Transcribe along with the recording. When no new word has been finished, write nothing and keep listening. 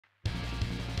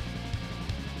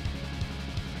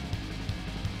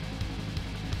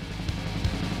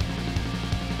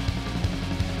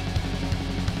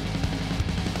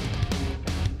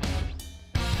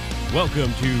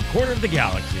Welcome to Corner of the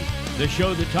Galaxy, the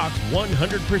show that talks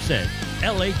 100%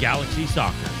 LA Galaxy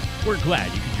soccer. We're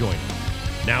glad you could join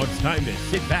us. Now it's time to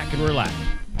sit back and relax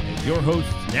as your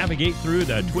hosts navigate through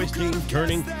the twisting,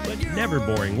 turning, but never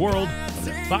boring world of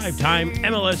the five-time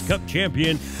MLS Cup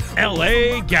champion,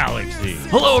 LA Galaxy.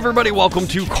 Hello, everybody. Welcome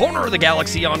to Corner of the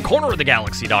Galaxy on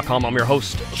cornerofthegalaxy.com. I'm your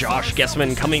host, Josh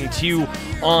Guesman, coming to you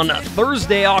on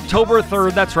Thursday, October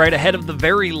 3rd. That's right, ahead of the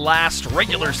very last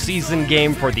regular season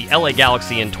game for the LA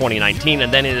Galaxy in 2019,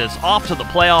 and then it is off to the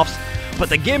playoffs. But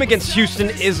the game against Houston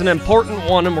is an important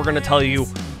one, and we're going to tell you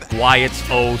why it's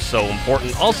oh so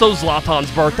important. Also, Zlatan's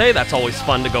birthday. That's always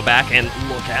fun to go back and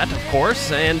look at, of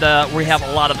course. And we have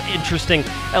a lot of interesting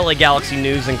LA Galaxy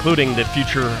news, including the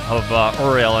future of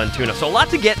Uriel Antuna. So a lot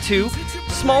to get to.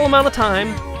 Small amount of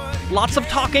time. Lots of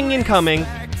talking incoming.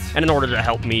 And in order to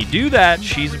help me do that,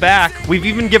 she's back. We've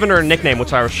even given her a nickname,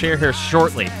 which I will share here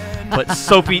shortly. But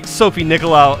Sophie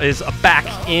Nicolaou is back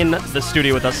in the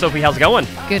studio with us. Sophie, how's it going?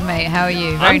 Good, mate. How are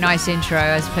you? Very nice intro,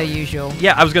 as per usual.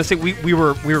 Yeah, I was going to say, we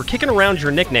were kicking around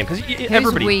your nickname. Because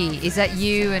everybody... Who's we? Is that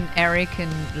you and Eric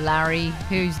and Larry?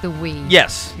 Who's the we?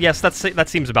 Yes, that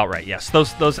seems about right, yes.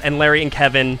 Those and Larry and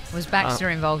Kevin. Was Baxter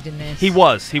involved in this? He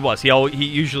was. He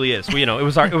usually is. It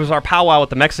was our powwow at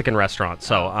the Mexican restaurant.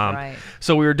 So, right.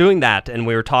 So we were doing that, and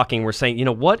we were talking. We're saying,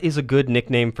 what is a good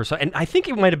nickname for... And I think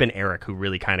it might have been Eric who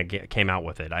really kind of came out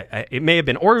with it. It may have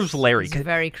been, or it was Larry. He's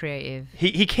very creative.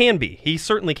 He can be. He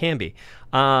certainly can be.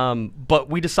 But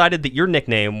we decided that your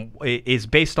nickname is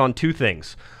based on two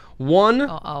things. One,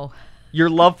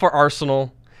 your love for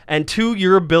Arsenal, and two,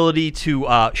 your ability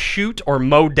to shoot or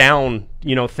mow down,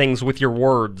 things with your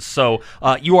words. So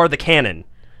you are the cannon.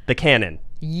 The cannon.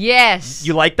 Yes.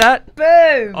 You like that?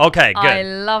 Boom. Okay, good. I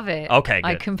love it. Okay, good.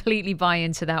 I completely buy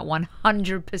into that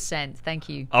 100%. Thank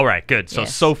you. All right, good. So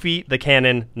yes. Sophie, the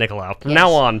Cannon, Nicolaou. From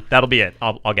now on, that'll be it.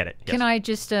 I'll get it. Yes. Can I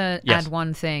just add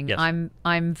one thing? Yes.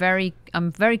 I'm very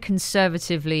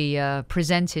conservatively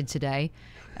presented today.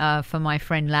 For my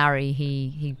friend Larry,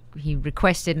 he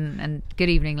requested, and good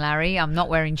evening, Larry. I'm not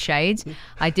wearing shades.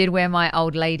 I did wear my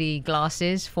old lady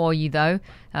glasses for you, though,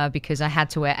 because I had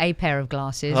to wear a pair of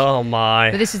glasses. Oh, my.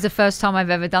 But this is the first time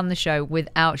I've ever done the show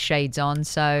without shades on,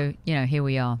 so, here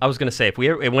we are. I was going to say,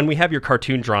 when we have your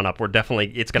cartoon drawn up,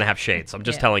 it's going to have shades. I'm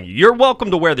just telling you. You're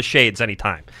welcome to wear the shades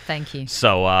anytime. Thank you.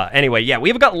 So, anyway, yeah,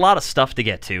 we've got a lot of stuff to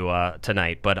get to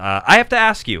tonight, but I have to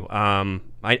ask you,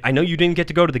 I know you didn't get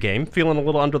to go to the game, feeling a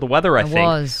little under the weather, I think.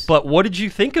 Was. But what did you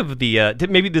think of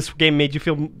maybe this game made you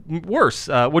feel worse?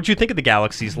 What did you think of the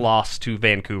Galaxy's loss to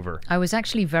Vancouver? I was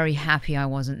actually very happy I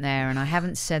wasn't there, and I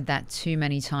haven't said that too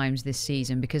many times this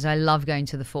season because I love going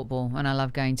to the football and I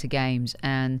love going to games.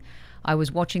 And I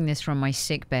was watching this from my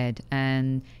sick bed,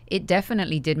 and it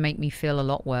definitely did make me feel a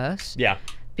lot worse. Yeah.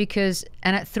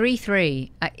 And at 3-3,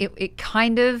 it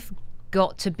kind of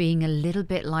got to being a little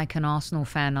bit like an Arsenal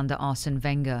fan under Arsene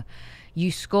Wenger. You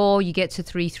score, you get to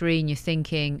 3-3, and you're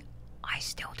thinking, I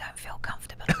still don't feel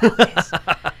comfortable about this.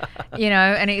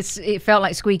 And it felt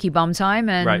like squeaky bum time,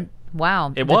 and right. Wow,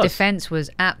 the defense was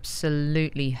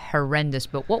absolutely horrendous.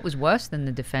 But what was worse than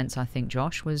the defense, I think,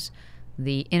 Josh, was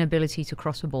the inability to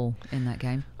cross a ball in that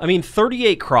game. I mean,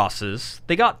 38 crosses.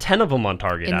 They got 10 of them on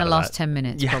target in the last 10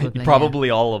 minutes, probably. Probably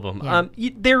all of them.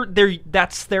 Yeah.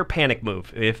 That's their panic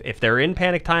move. If they're in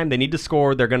panic time, they need to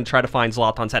score. They're going to try to find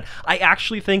Zlatan's head. I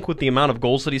actually think with the amount of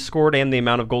goals that he scored and the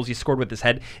amount of goals he scored with his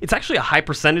head, it's actually a high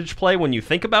percentage play when you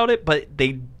think about it, but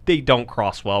they don't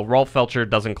cross well. Rolf Felcher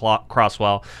doesn't cross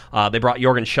well. They brought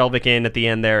Jorgen Skjelvik in at the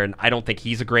end there, and I don't think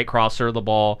he's a great crosser of the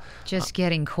ball. Just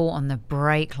getting caught on the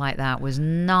break like that was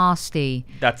nasty.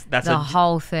 That's the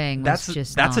whole thing was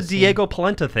just That's nasty. a Diego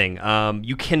Polenta thing.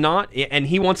 You cannot, and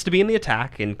he wants to be in the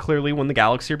attack, and clearly when the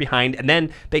Galaxy are behind, and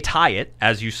then they tie it,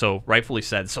 as you so rightfully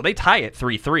said. So they tie it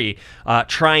 3-3,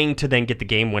 trying to then get the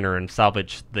game winner and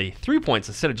salvage the 3 points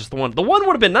instead of just the one. The one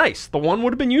would have been nice. The one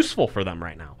would have been useful for them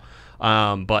right now.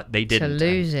 But they didn't. To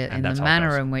lose it in the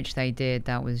manner in which they did,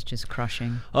 that was just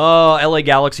crushing. LA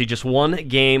Galaxy just one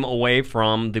game away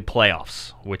from the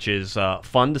playoffs, which is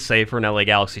fun to say for an LA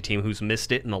Galaxy team who's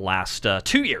missed it in the last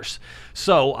 2 years.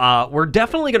 So we're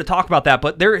definitely going to talk about that,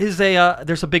 but there's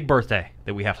a big birthday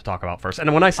that we have to talk about first.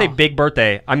 And when I say big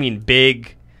birthday, I mean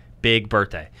big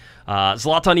birthday.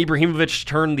 Zlatan Ibrahimovic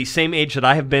turned the same age that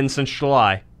I have been since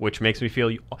July, which makes me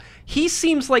feel. He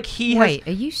seems like he Wait,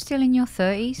 are you still in your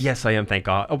 30s? Yes, I am. Thank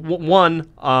God.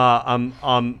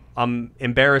 I'm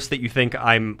embarrassed that you think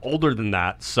I'm older than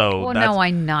that. So Well, no,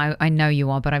 I know you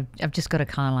are, but I've just got to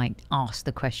kind of like ask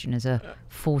the question as a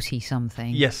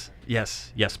 40-something. Yes,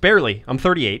 barely. I'm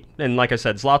 38, and like I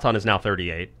said, Zlatan is now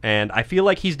 38, and I feel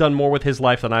like he's done more with his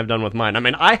life than I've done with mine. I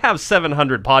mean, I have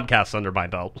 700 podcasts under my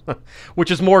belt, which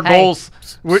is more goals.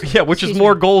 Which is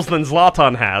more goals than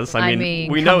Zlatan has. I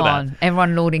mean we know that.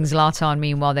 Everyone lauding Zlatan,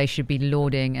 meanwhile they should be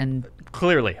lauding and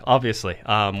clearly, obviously,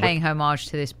 paying homage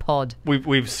to this pod.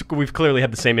 We've clearly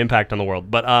had the same impact on the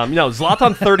world, but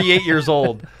Zlatan, 38 years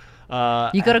old.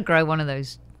 You got to grow one of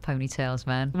those ponytails,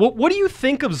 man. What do you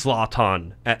think of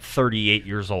Zlatan at 38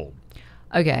 years old?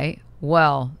 Okay,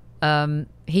 well,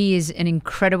 he is an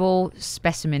incredible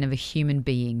specimen of a human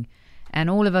being, and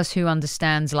all of us who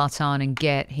understand Zlatan and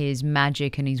get his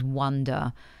magic and his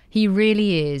wonder, he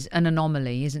really is an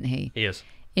anomaly, isn't he? He is.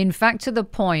 In fact, to the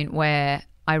point where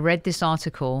I read this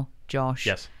article, Josh.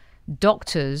 Yes.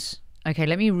 Doctors. Okay,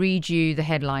 let me read you the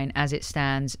headline as it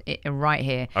stands right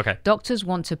here. Okay. Doctors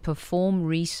want to perform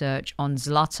research on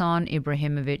Zlatan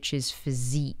Ibrahimovic's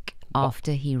physique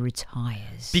after he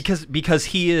retires. Because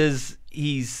he's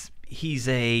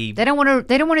a. They don't want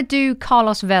to do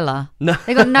Carlos Vela. No.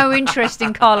 They got no interest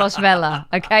in Carlos Vela.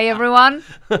 Okay, everyone.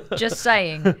 Just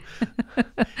saying.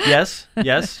 Yes,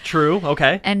 true.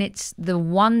 Okay. And it's the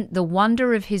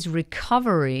wonder of his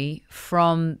recovery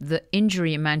from the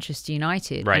injury at Manchester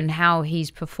United, right, and how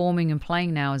he's performing and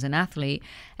playing now as an athlete.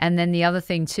 And then the other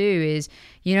thing too is,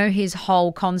 his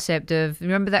whole concept of,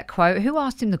 remember that quote? Who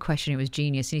asked him the question? It was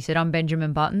genius. And he said, "I'm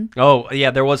Benjamin Button." Oh,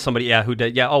 yeah, there was somebody, who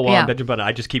did. Yeah, I'm Benjamin Button.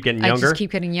 I just keep getting younger. I just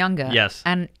keep getting younger. Yes.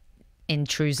 And in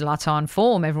true Zlatan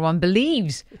form, everyone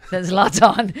believes that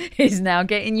Zlatan is now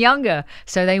getting younger.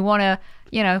 So they want to,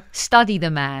 study the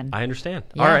man. I understand.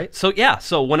 Yeah. All right. So,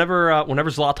 whenever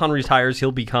Zlatan retires,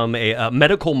 he'll become a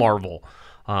medical marvel.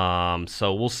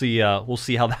 So we'll see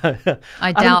how that.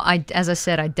 As I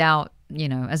said, I doubt,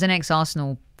 as an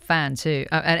ex-Arsenal fan too,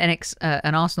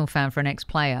 an Arsenal fan for an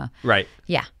ex-player. Right.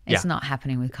 Yeah. It's not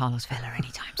happening with Carlos Vela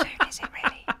anytime soon, is it really?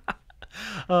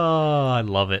 Oh, I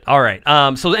love it. All right.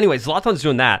 So anyway, Zlatan's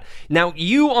doing that. Now,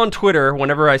 you on Twitter,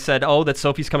 whenever I said, that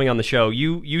Sophie's coming on the show,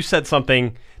 you said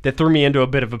something that threw me into a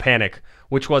bit of a panic,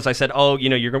 which was, I said,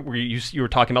 you were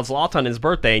talking about Zlatan and his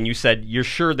birthday, and you said you're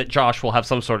sure that Josh will have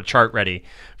some sort of chart ready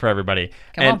for everybody.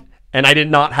 Come on. And I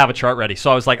did not have a chart ready. So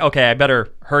I was like, okay, I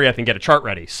better hurry up and get a chart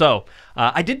ready. So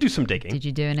I did do some digging. Did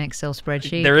you do an Excel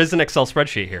spreadsheet? There is an Excel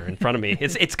spreadsheet here in front of me.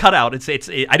 It's cut out. I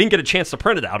didn't get a chance to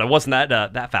print it out. I wasn't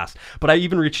that fast. But I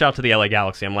even reached out to the LA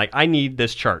Galaxy. I'm like, I need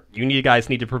this chart. You guys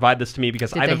need to provide this to me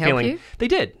because I have a feeling. They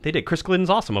did. They did. Chris Glidden's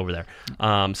awesome over there.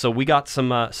 So we got some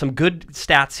good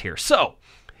stats here. So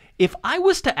if I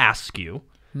was to ask you,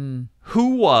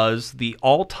 who was the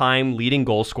all-time leading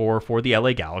goal scorer for the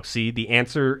LA Galaxy? The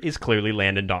answer is clearly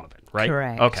Landon Donovan, right?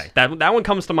 Correct. Okay, that one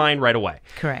comes to mind right away.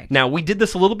 Correct. Now, we did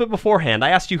this a little bit beforehand.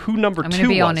 I asked you who number 2 was. I'm going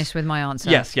to be honest with my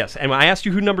answer. Yes. And I asked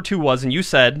you who number 2 was, and you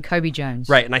said... Kobe Jones.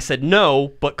 Right, and I said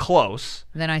no, but close.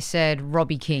 Then I said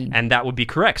Robbie Keane. And that would be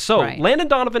correct. So, right. Landon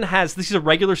Donovan these are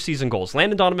regular season goals.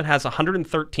 Landon Donovan has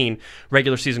 113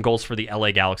 regular season goals for the LA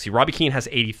Galaxy. Robbie Keane has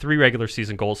 83 regular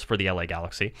season goals for the LA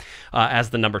Galaxy as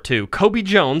the number 2. Kobe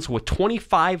Jones, with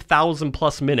 25,000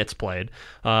 plus minutes played,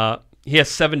 he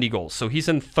has 70 goals, so he's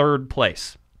in 3rd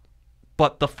place.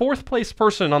 But the 4th place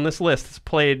person on this list has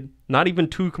played not even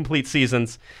 2 complete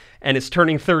seasons and is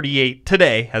turning 38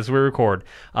 today as we record.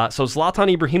 So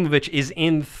Zlatan Ibrahimovic is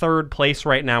in 3rd place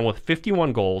right now with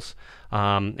 51 goals.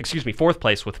 4th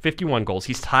place with 51 goals.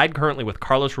 He's tied currently with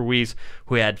Carlos Ruiz,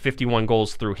 who had 51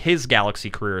 goals through his Galaxy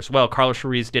career as well. Carlos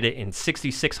Ruiz did it in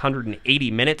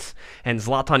 6,680 minutes, and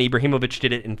Zlatan Ibrahimovic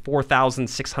did it in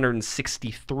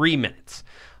 4,663 minutes.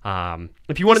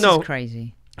 If you want to know, this is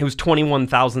crazy. It was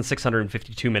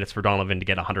 21,652 minutes for Donovan to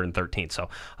get 113. So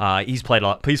he's played a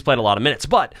lot of minutes.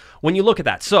 But when you look at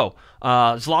that, so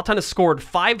Zlatan has scored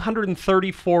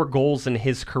 534 goals in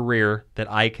his career that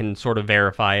I can sort of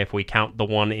verify if we count the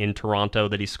one in Toronto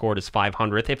that he scored his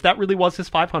 500th. If that really was his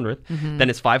 500th, then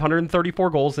it's 534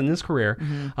 goals in his career.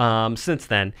 Since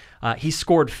then, he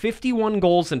scored 51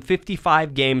 goals in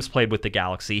 55 games played with the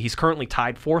Galaxy. He's currently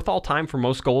tied 4th all-time for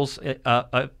most goals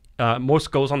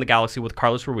on the Galaxy with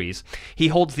Carlos Ruiz. He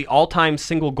holds the all-time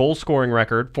single goal scoring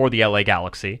record for the LA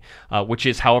Galaxy, which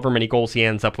is however many goals he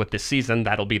ends up with this season.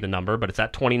 That'll be the number, but it's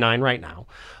at 29 right now.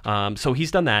 So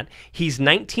he's done that. He's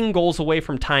 19 goals away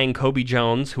from tying Kobe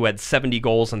Jones, who had 70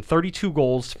 goals, and 32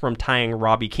 goals from tying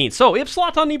Robbie Keane. So if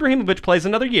Zlatan Ibrahimovic plays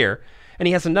another year, and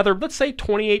he has another, let's say,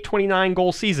 28, 29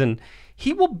 goal season,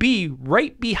 he will be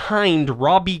right behind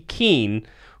Robbie Keane,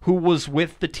 who was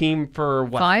with the team for,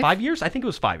 what, 5 years? I think it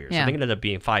was 5 years. Yeah. I think it ended up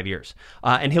being 5 years.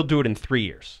 And he'll do it in 3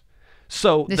 years.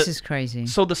 So This is crazy.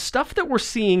 So the stuff that we're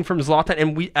seeing from Zlatan,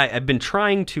 and I've been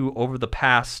trying to, over the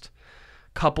past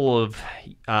couple of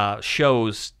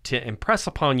shows, to impress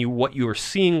upon you what you are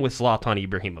seeing with Zlatan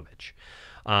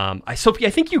Ibrahimovic. Sophie, I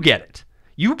think you get it.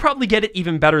 You probably get it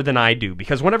even better than I do,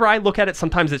 because whenever I look at it,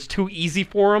 sometimes it's too easy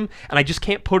for him, and I just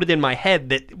can't put it in my head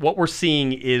that what we're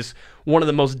seeing is one of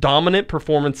the most dominant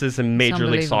performances in Major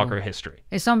League Soccer history.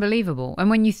 It's unbelievable. And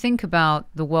when you think about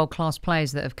the world-class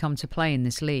players that have come to play in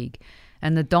this league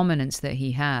and the dominance that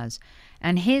he has,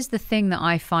 and here's the thing that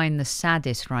I find the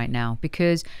saddest right now,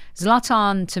 because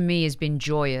Zlatan, to me, has been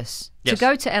joyous. Yes. To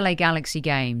go to LA Galaxy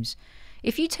games,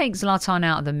 if you take Zlatan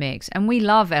out of the mix, and we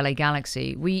love LA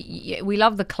Galaxy, we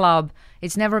love the club.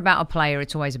 It's never about a player,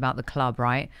 it's always about the club,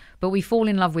 right? But we fall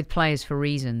in love with players for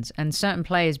reasons, and certain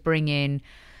players bring in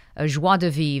a joie de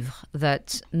vivre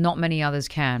that not many others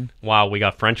can. Wow, we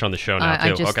got French on the show now,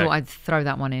 too. I just thought I'd throw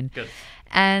that one in. Good.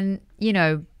 And, you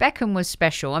know, Beckham was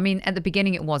special. I mean, at the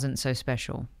beginning, it wasn't so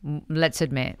special. Let's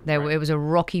admit. It was a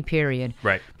rocky period.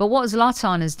 Right. But what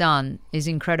Zlatan has done is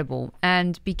incredible.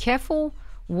 And be careful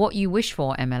what you wish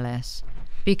for, MLS,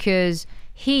 because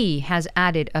he has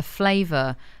added a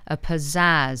flavor, a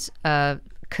pizzazz, a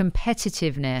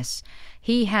competitiveness.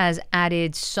 He has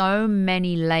added so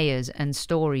many layers and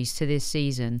stories to this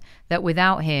season that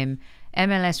without him,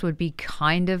 MLS would be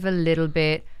kind of a little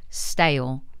bit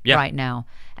stale right now.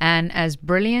 And as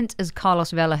brilliant as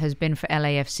Carlos Vela has been for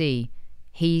LAFC,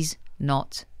 he's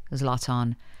not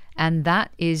Zlatan. And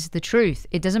that is the truth.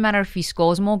 It doesn't matter if he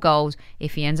scores more goals,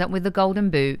 if he ends up with the golden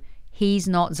boot, he's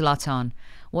not Zlatan.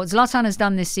 What Zlatan has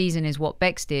done this season is what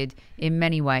Bex did in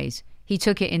many ways. He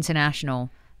took it international.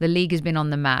 The league has been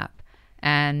on the map.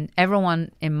 And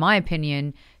everyone, in my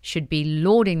opinion, should be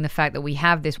lauding the fact that we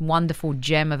have this wonderful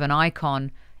gem of an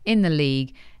icon in the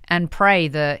league, and pray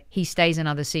that he stays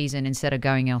another season instead of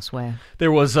going elsewhere.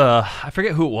 There was, I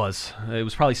forget who it was. It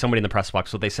was probably somebody in the press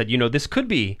box. So they said, you know, this could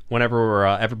be, whenever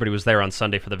everybody was there on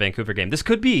Sunday for the Vancouver game, this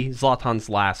could be Zlatan's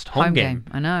last home game.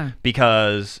 I know.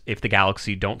 Because if the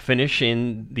Galaxy don't finish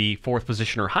in the 4th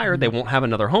position or higher, they won't have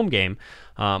another home game,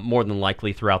 more than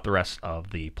likely throughout the rest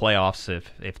of the playoffs,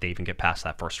 if they even get past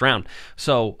that first round.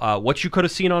 So what you could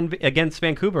have seen against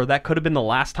Vancouver, that could have been the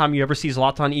last time you ever see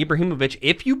Zlatan Ibrahimovic,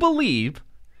 if you believe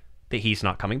that he's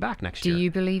not coming back next year. Do you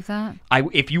believe that?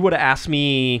 If you would have asked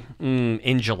me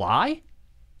in July,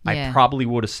 I probably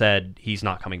would have said he's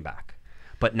not coming back.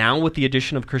 But now with the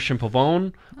addition of Christian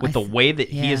Pavone, with the way that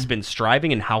he has been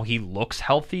striving and how he looks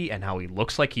healthy and how he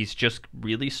looks like he's just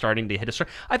really starting to hit a stride,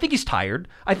 I think he's tired.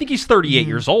 I think he's 38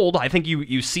 years old. I think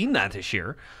you've seen that this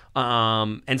year.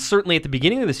 And certainly at the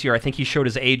beginning of this year, I think he showed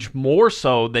his age more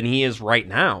so than he is right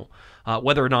now.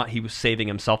 Whether or not he was saving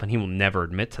himself, and he will never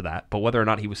admit to that, but whether or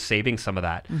not he was saving some of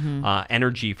that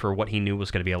energy for what he knew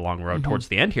was going to be a long road towards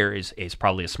the end here is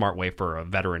probably a smart way for a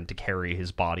veteran to carry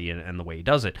his body and the way he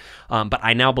does it. But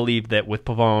I now believe that with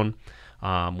Pavone,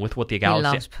 with what the Galaxy,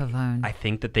 he loves Pavone. I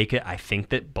think that they could. I think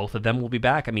that both of them will be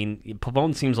back. I mean,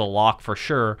 Pavone seems a lock for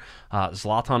sure.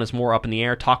 Zlatan is more up in the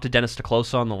air. Talked to Dennis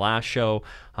DeClosa on the last show.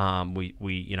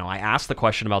 I asked the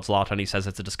question about Zlatan. He says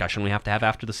it's a discussion we have to have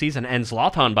after the season. And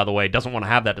Zlatan, by the way, doesn't want to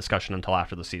have that discussion until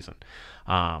after the season.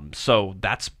 So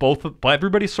that's both. But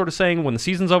everybody's sort of saying when the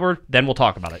season's over, then we'll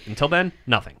talk about it. Until then,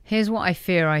 nothing. Here's what I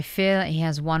fear. I fear that he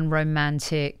has one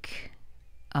romantic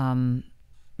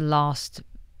last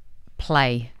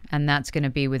play, and that's going to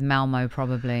be with Malmo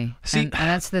probably. And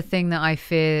that's the thing that I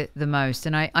fear the most.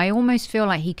 And I almost feel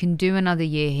like he can do another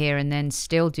year here and then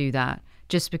still do that,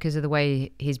 just because of the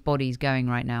way his body's going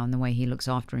right now and the way he looks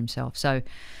after himself. So,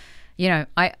 you know,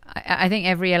 I think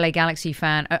every LA Galaxy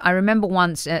fan, I remember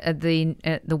once at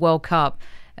the World Cup,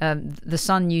 the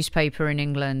Sun newspaper in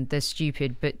England, they're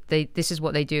stupid, but this is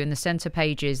what they do. In the center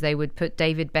pages, they would put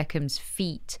David Beckham's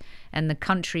feet, and the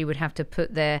country would have to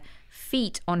put their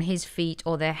feet on his feet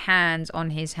or their hands on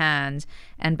his hands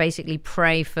and basically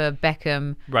pray for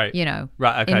Beckham, you know,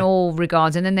 in all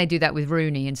regards. And then they do that with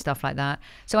Rooney and stuff like that.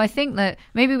 So I think that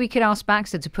maybe we could ask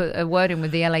Baxter to put a word in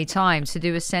with the LA Times to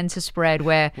do a center spread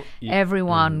where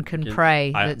everyone can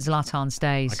pray that Zlatan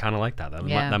stays. I kind of like that.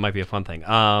 That might be a fun thing.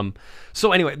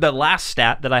 So anyway, the last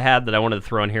stat that I had that I wanted to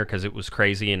throw in here because it was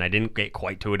crazy and I didn't get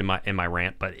quite to it in my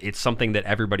rant, but it's something that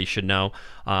everybody should know.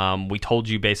 We told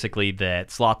you basically that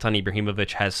Zlatan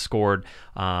Ibrahimovic has scored,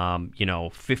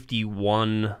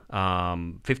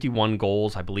 51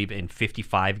 goals, I believe, in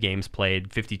 55 games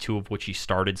played, 52 of which he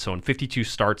started. So in 52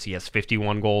 starts, he has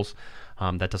 51 goals.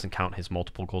 That doesn't count his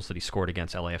multiple goals that he scored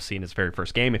against LAFC in his very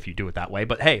first game, if you do it that way.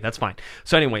 But hey, that's fine.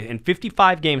 So anyway, in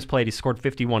 55 games played, he scored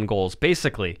 51 goals.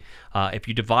 Basically, if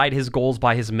you divide his goals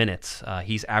by his minutes,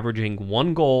 he's averaging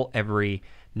 1 goal every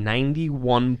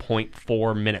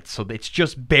 91.4 minutes. So it's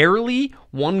just barely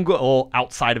 1 goal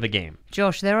outside of a game.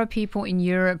 Josh, there are people in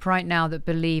Europe right now that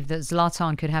believe that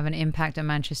Zlatan could have an impact at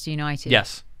Manchester United.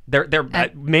 Yes.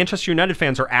 Manchester United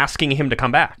fans are asking him to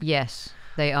come back. Yes,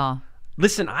 they are.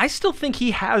 Listen, I still think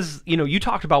he has, you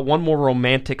talked about one more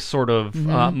romantic sort of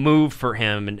move for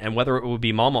him and whether it would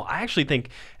be Malmo. I actually think,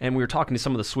 and we were talking to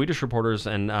some of the Swedish reporters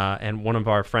and one of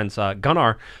our friends,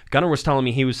 Gunnar was telling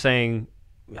me, he was saying,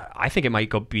 I think it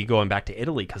might be going back to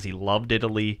Italy because he loved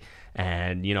Italy,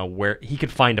 and where he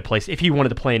could find a place if he wanted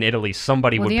to play in Italy,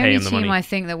 somebody would pay him the money. The only team I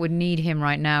think that would need him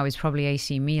right now is probably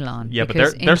AC Milan. Yeah, but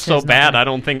they're so bad. I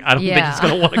don't think he's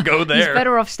going to want to go there. He's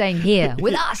better off staying here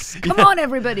with us. Come on,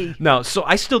 everybody. No, so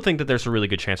I still think that there's a really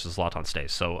good chance that Zlatan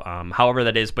stays. So, however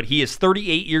that is, but he is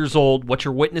 38 years old. What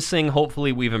you're witnessing,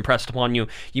 hopefully, we've impressed upon you.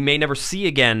 You may never see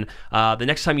again. The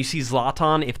next time you see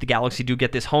Zlatan, if the Galaxy do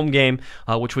get this home game,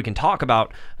 which we can talk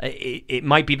about, it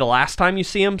might be the last time you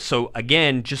see him. So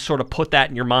again, just sort of put that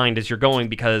in your mind as you're going,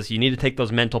 because you need to take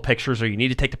those mental pictures, or you need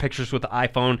to take the pictures with the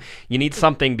iPhone. You need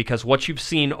something, because what you've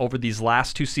seen over these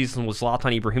last 2 seasons with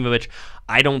Zlatan Ibrahimovic,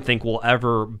 I don't think will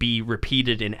ever be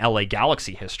repeated in LA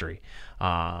Galaxy history.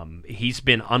 He's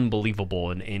been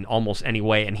unbelievable in almost any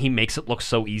way, and he makes it look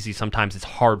so easy. Sometimes it's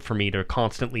hard for me to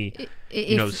constantly,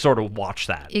 sort of watch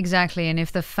that. Exactly, and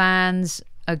if the fans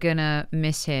are gonna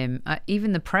miss him,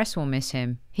 even the press will miss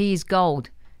him. He's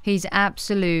gold. He's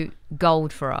absolute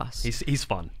gold for us. He's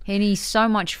fun. And he's so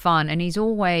much fun. And he's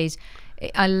always...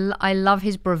 I love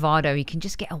his bravado. He can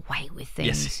just get away with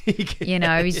things. Yes, he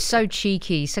can. He's so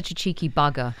cheeky. Such a cheeky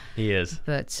bugger. He is.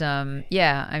 But,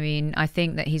 I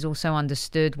think that he's also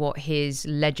understood what his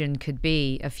legend could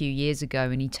be a few years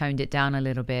ago, and he toned it down a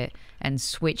little bit and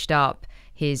switched up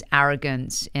his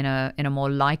arrogance in a more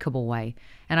likable way.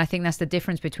 And I think that's the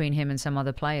difference between him and some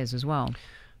other players as well.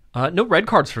 No red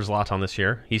cards for Zlatan this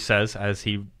year, he says, as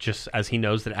he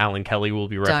knows that Alan Kelly will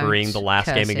be refereeing the last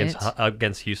game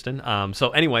against Houston. So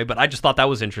anyway, but I just thought that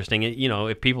was interesting.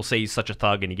 If people say he's such a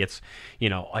thug and he gets, you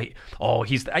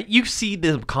see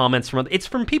the comments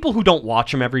from people who don't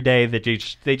watch him every day, that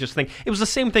they just think it was the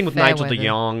same thing with Nigel de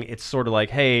Jong. It's sort of like,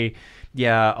 hey,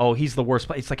 yeah, he's the worst.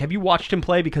 It's like, have you watched him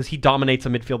play? Because he dominates a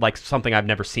midfield like something I've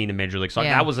never seen in Major League Soccer.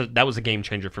 Yeah. That was a game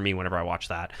changer for me whenever I watch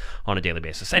that on a daily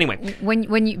basis. Anyway,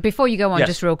 before you go on, yes.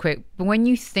 Just real quick, but when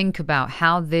you think about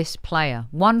how this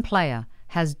one player,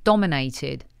 has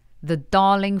dominated the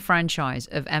darling franchise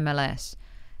of MLS.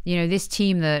 This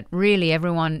team that really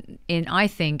everyone I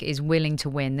think, is willing to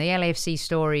win. The LAFC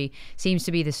story seems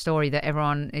to be the story that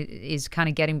everyone is kind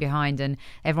of getting behind, and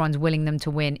everyone's willing them to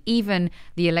win. Even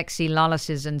the Alexi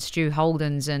Lalas's and Stu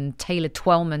Holdens and Taylor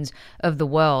Twellmans of the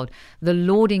world. The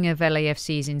lauding of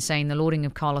LAFC is insane. The lauding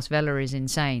of Carlos Vela is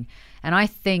insane. And I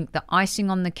think the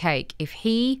icing on the cake, if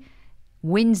he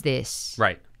wins this...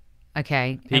 Right.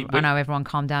 Okay, I know everyone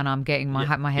calm down. I'm getting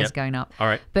my head's going up. All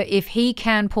right. But if he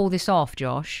can pull this off,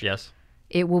 Josh, yes,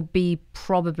 it will be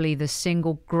probably the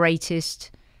single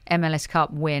greatest MLS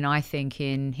Cup win, I think,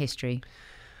 in history.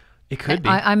 It could be.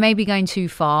 I may be going too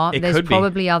far. There's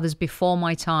probably be. Others before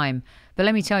my time. But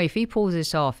let me tell you, if he pulls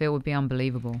this off, it would be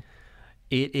unbelievable.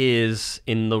 It is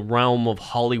in the realm of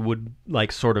Hollywood,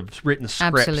 like, sort of written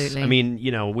scripts. Absolutely. I mean,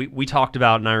 we talked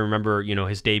about, and I remember,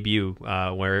 his debut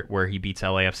where he beats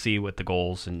LAFC with the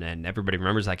goals, and everybody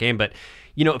remembers that game. But,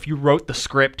 if you wrote the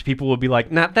script, people would be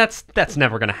like, nah, that's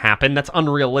never going to happen. That's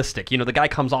unrealistic. The guy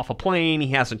comes off a plane, he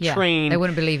hasn't trained. They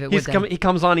wouldn't believe it, would they? He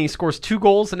comes on, he scores 2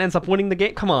 goals and ends up winning the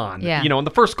game. Come on. Yeah. And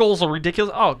the first goals are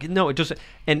ridiculous. Oh, no, it just...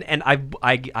 And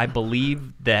I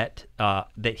believe that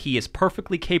he is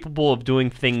perfectly capable of doing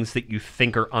things that you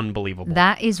think are unbelievable.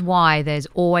 That is why there's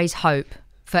always hope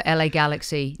for LA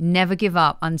Galaxy. Never give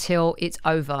up until it's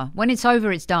over. When it's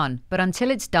over, it's done. But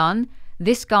until it's done,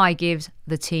 this guy gives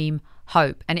the team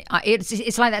hope. And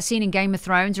it's like that scene in Game of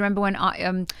Thrones. Remember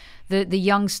when the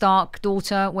young Stark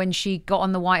daughter, when she got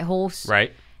on the white horse?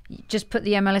 Right. Just put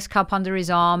the MLS Cup under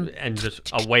his arm. And just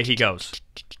away he goes.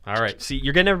 All right. See,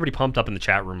 you're getting everybody pumped up in the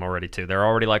chat room already, too. They're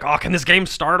already like, oh, can this game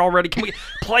start already? Can we...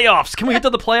 Playoffs. Can we get to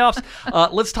the playoffs?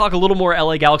 Let's talk a little more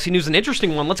LA Galaxy news. An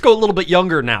interesting one. Let's go a little bit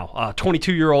younger now.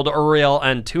 22-year-old Uriel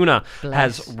Antuna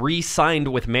has re-signed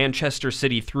with Manchester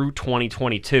City through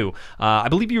 2022. I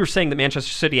believe you were saying that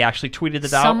Manchester City actually tweeted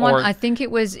it out. I think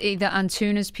it was either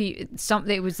Antuna's...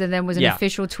 There was an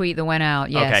official tweet that went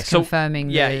out, yes, okay,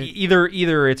 confirming.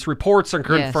 Either It's reports are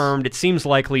confirmed. It seems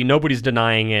likely. Nobody's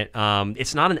denying it.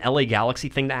 It's not an LA Galaxy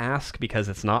thing to ask because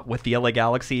it's not with the LA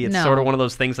Galaxy. It's sort of one of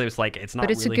those things that it's like, it's not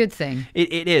But it's really, a good thing.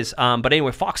 It is. But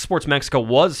anyway, Fox Sports Mexico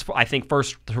was, I think,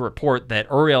 first to report that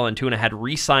Uriel Antuna had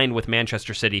re-signed with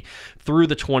Manchester City through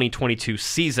the 2022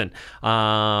 season.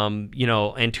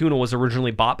 Antuna was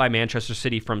originally bought by Manchester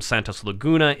City from Santos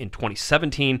Laguna in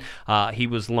 2017. He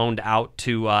was loaned out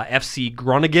to FC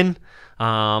Groningen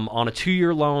on a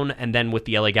 2-year loan, and then with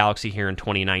the LA Galaxy here in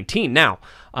 2019. Now,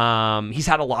 he's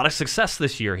had a lot of success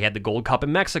this year. He had the Gold Cup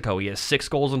in Mexico. He has 6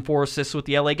 goals and 4 assists with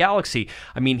the LA Galaxy.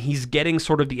 I mean, he's getting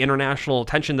sort of the international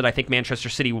attention that I think Manchester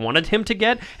City wanted him to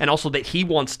get, and also that he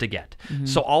wants to get.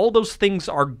 So all those things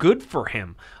are good for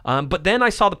him. But then I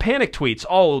saw the panic tweets.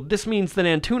 Oh, this means that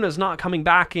Antuna's not coming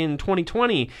back in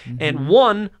 2020. And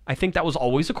one, I think that was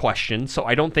always a question, so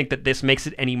I don't think that this makes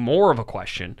it any more of a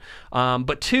question.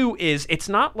 But two is, it's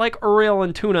not like Uriel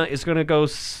Antuna is going to go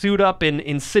suit up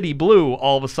in City Blue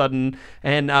all of a sudden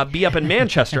and be up in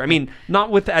Manchester. I mean,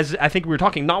 not with, as I think we were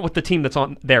talking, not with the team that's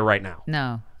on there right now.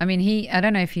 No. I mean, I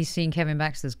don't know if he's seen Kevin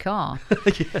Baxter's car.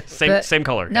 Same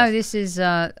color. No, yes. this is.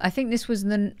 I think this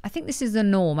is the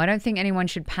norm. I don't think anyone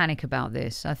should panic about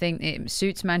this. I think it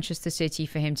suits Manchester City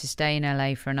for him to stay in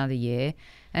LA for another year,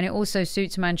 and it also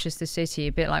suits Manchester City,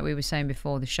 a bit like we were saying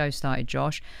before the show started,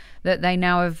 Josh, that they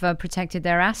now have protected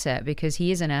their asset, because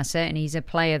he is an asset and he's a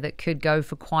player that could go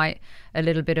for quite a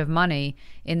little bit of money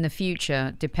in the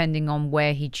future, depending on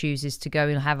where he chooses to go.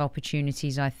 He'll have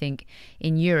opportunities, I think,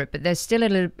 in Europe, but there's still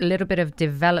a little bit of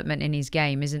development in his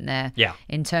game, isn't there? Yeah.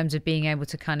 In terms of being able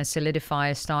to kind of solidify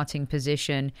a starting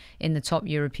position in the top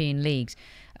European leagues.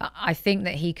 I think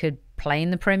that he could play in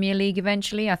the Premier League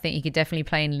eventually. I think he could definitely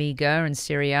play in Liga and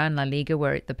Serie A and La Liga,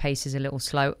 where the pace is a little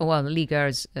slow. Well,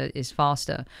 Liga is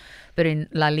faster. But in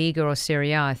La Liga or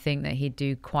Serie A, I think that he'd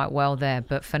do quite well there.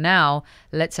 But for now,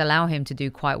 let's allow him to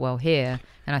do quite well here.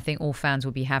 And I think all fans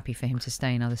will be happy for him to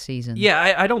stay another season.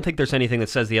 Yeah, I don't think there's anything that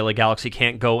says the LA Galaxy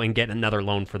can't go and get another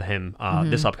loan for him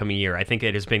this upcoming year. I think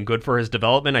it has been good for his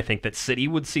development. I think that City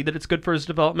would see that it's good for his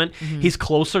development. He's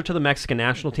closer to the Mexican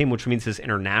national team, which means his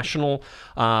international,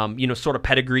 sort of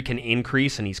pedigree can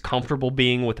increase, and he's comfortable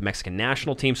being with the Mexican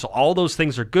national team. So all those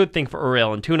things are good thing for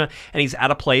Uriel Antuna, and he's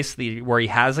at a place where he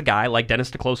has a guy like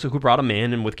Dennis DeClosa who brought him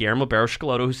in, and with Guillermo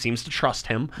Barros-Schelotto who seems to trust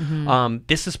him.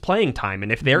 This is playing time,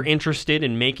 and if they're interested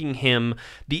in making him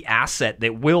the asset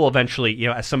that will eventually,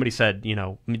 as somebody said,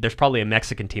 there's probably a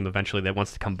Mexican team eventually that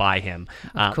wants to come buy him,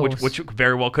 which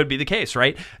very well could be the case,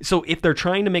 right? So if they're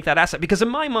trying to make that asset, because in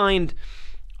my mind,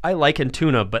 I like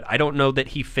Antuna, but I don't know that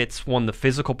he fits the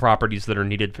physical properties that are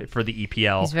needed for the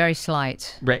EPL. He's very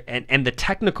slight. Right, and the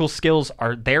technical skills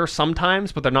are there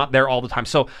sometimes, but they're not there all the time.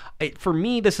 So for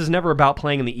me, this is never about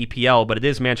playing in the EPL, but it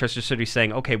is Manchester City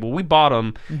saying, okay, well, we bought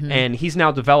him, and he's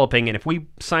now developing, and if we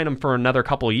sign him for another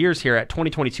couple of years here at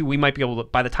 2022, we might be able to,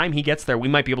 by the time he gets there, we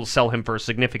might be able to sell him for a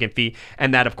significant fee,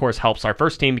 and that, of course, helps our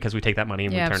first team because we take that money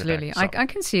and return absolutely. it back. So. I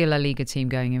can see a La Liga team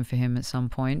going in for him at some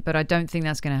point, but I don't think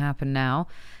that's going to happen now.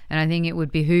 And I think it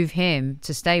would behoove him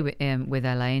to stay with LA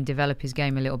and develop his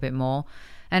game a little bit more.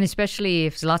 And especially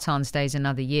if Zlatan stays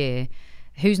another year,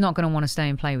 who's not going to want to stay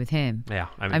and play with him? Yeah,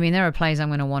 I mean there are players I'm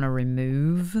going to want to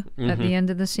remove at the end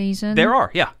of the season. There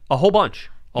are, a whole bunch.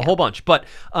 A whole bunch. But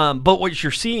what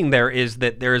you're seeing there is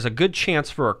that there is a good chance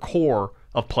for a core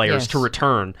of players to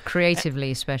return.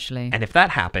 Creatively, especially. And if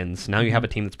that happens, now you have a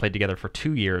team that's played together for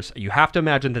 2 years. You have to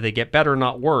imagine that they get better,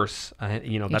 not worse.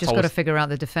 You that's just got to figure out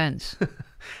the defense.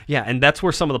 Yeah, and that's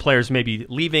where some of the players may be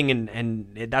leaving, and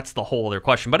that's the whole other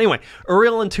question. But anyway,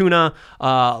 Uriel Antuna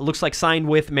looks like signed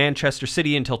with Manchester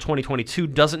City until 2022.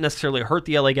 Doesn't necessarily hurt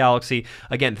the LA Galaxy.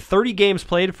 Again, 30 games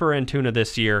played for Antuna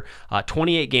this year.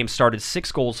 28 games started,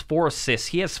 6 goals, 4 assists.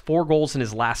 He has 4 goals in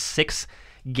his last 6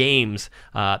 games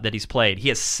that he's played. He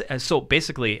has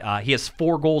he has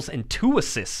 4 goals and 2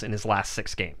 assists in his last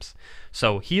 6 games.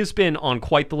 So he has been on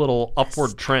quite the little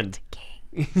upward trend.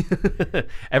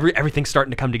 Everything's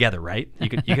starting to come together, right? You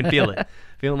can feel it.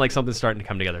 Feeling like something's starting to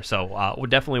come together. So we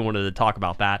definitely wanted to talk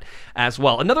about that as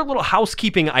well. Another little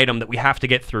housekeeping item that we have to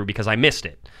get through because I missed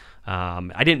it.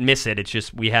 I didn't miss it. It's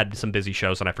just we had some busy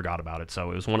shows and I forgot about it.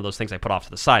 So it was one of those things I put off to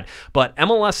the side. But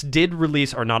MLS did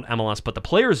release, or not MLS, but the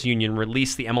Players Union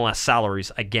released the MLS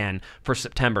salaries again for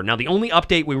September. Now, the only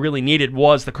update we really needed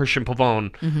was the Christian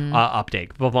Pavone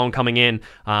update. Pavone coming in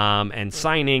and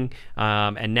signing.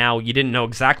 And now you didn't know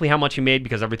exactly how much he made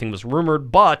because everything was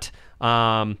rumored, but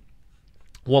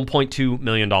 $1.2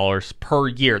 million per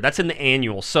year. That's in the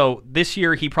annual. So this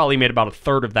year he probably made about a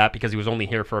third of that because he was only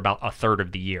here for about a third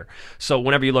of the year. So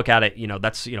whenever you look at it,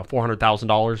 that's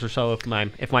 $400,000 or so if my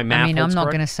math. I mean, I'm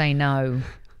not going to say no.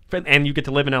 And you get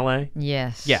to live in LA?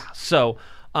 Yes. Yeah. So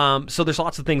there's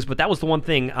lots of things, but that was the one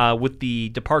thing with the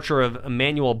departure of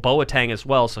Emmanuel Boateng as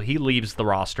well, so he leaves the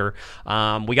roster.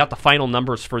 We got the final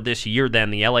numbers for this year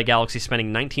then. The LA Galaxy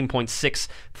spending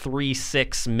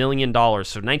 $19.636 million,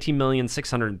 so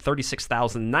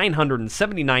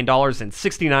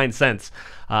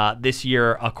 $19,636,979.69 this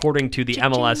year, according to the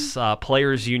MLS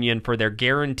Players Union for their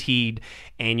guaranteed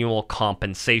annual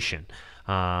compensation.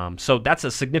 So that's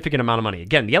a significant amount of money.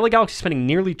 Again, the LA Galaxy spending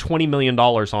nearly $20 million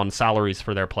on salaries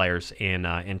for their players in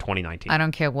 2019. I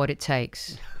don't care what it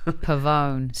takes.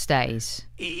 Pavone stays.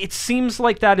 It seems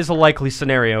like that is a likely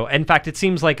scenario. In fact, it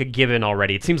seems like a given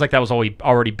already. It seems like that was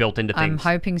already built into things. I'm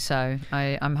hoping so.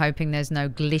 I'm hoping there's no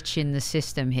glitch in the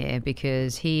system here,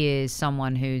 because he is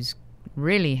someone who's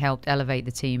really helped elevate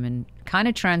the team and kind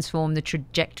of transform the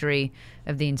trajectory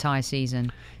of the entire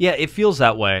season. Yeah, it feels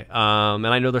that way. And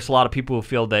I know there's a lot of people who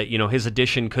feel that, his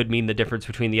addition could mean the difference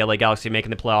between the LA Galaxy making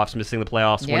the playoffs, missing the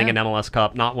playoffs, winning an MLS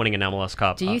Cup, not winning an MLS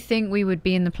Cup. Do you think we would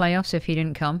be in the playoffs if he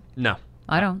didn't come? No.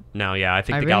 I don't. No, yeah, I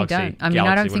think the really Galaxy. Don't. I mean,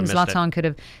 I don't think Zlatan could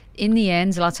have. In the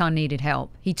end, Zlatan needed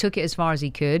help. He took it as far as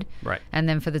he could. Right. And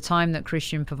then for the time that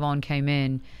Christian Pavone came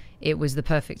in, it was the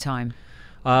perfect time.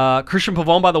 Christian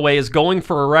Pavone, by the way, is going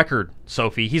for a record,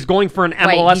 Sophie. He's going for an MLS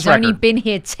record. He's only been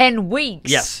here 10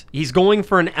 weeks. Yes, he's going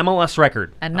for an MLS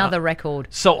record. Another record.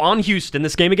 So on Houston,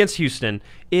 this game against Houston,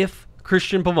 if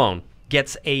Christian Pavone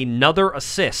gets another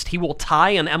assist, he will tie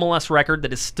an MLS record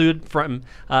that has stood from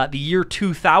the year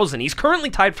 2000. He's currently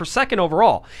tied for second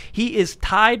overall. He is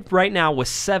tied right now with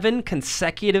 7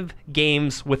 consecutive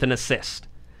games with an assist.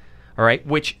 All right,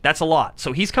 which that's a lot.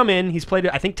 So he's come in, he's played,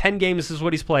 I think 10 games is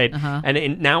what he's played,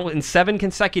 and now in 7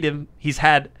 consecutive, he's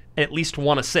had at least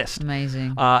 1 assist.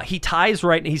 Amazing. He's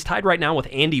tied right now with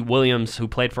Andy Williams, who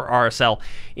played for RSL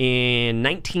in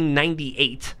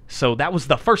 1998. So that was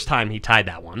the first time he tied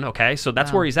that one. Okay, so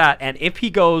that's where he's at. And if he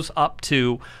goes up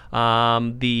to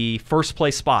the first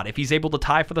place spot, if he's able to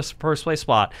tie for the first place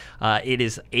spot, it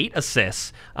is 8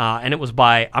 assists, and it was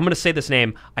by, I'm going to say this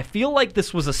name. I feel like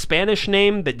this was a Spanish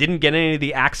name that didn't get any of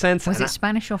the accents. Was it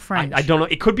Spanish or French? I don't know.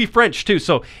 It could be French too.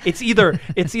 So it's either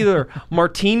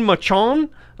Martin Machon.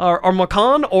 Or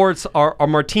Macan, or it's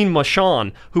Martin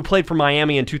Machon, who played for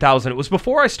Miami in 2000. It was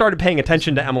before I started paying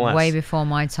attention to MLS. Way before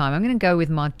my time. I'm going to go with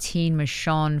Martin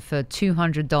Machon for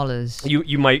 $200.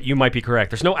 You might be correct.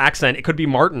 There's no accent. It could be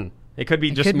Martin. It could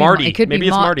be just Marty. Maybe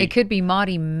it's Marty. It could be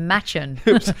Marty Machen.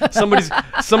 Somebody's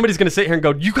going to sit here and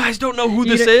go, you guys don't know who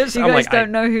this is? You guys don't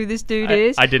know who this dude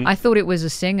is? I didn't. I thought it was a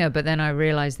singer, but then I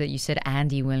realized that you said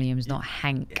Andy Williams, not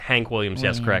Hank. Hank Williams,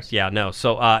 yes, correct. Yeah, no.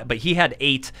 So, but he had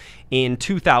 8 in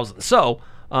 2000. So,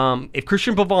 if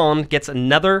Christian Pavone gets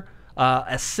another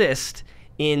assist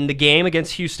in the game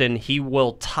against Houston, he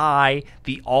will tie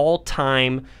the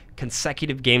all-time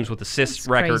consecutive games with assists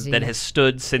record that has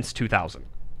stood since 2000.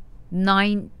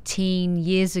 19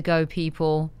 years ago,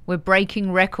 people. We're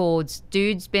breaking records.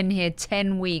 Dude's been here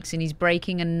 10 weeks and he's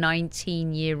breaking a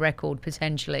 19-year record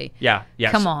potentially. Yeah,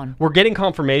 yes. Come on. We're getting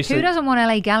confirmation. Who doesn't want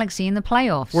LA Galaxy in the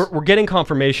playoffs? We're getting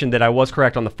confirmation that I was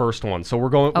correct on the first one. So we're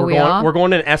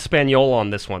going in Espanol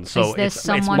on this one. So it's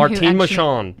Martin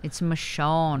Machon. It's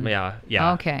Machon.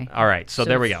 Yeah. Okay. All right. So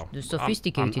there we go. The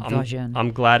sophisticated version.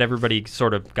 I'm glad everybody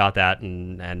sort of got that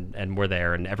and we're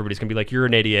there, and everybody's going to be like, you're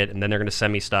an idiot, and then they're going to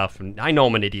send me stuff, and I know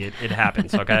I'm an idiot. It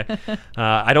happens, okay?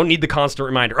 I don't need the constant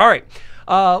reminder. All right.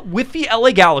 With the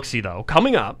LA Galaxy, though,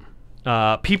 coming up,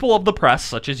 people of the press,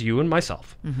 such as you and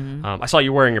myself. I saw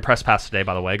you wearing your press pass today,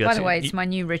 by the way. By the way, it's my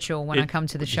new ritual when I come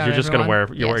to the show. You're just going to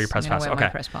wear your press pass. Okay.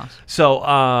 Press pass.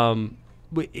 So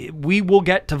we will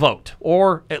get to vote,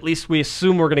 or at least we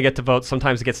assume we're going to get to vote.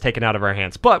 Sometimes it gets taken out of our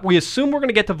hands, but we assume we're going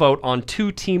to get to vote on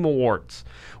 2 team awards.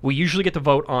 We usually get to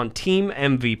vote on team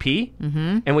MVP,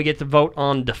 and we get to vote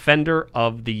on Defender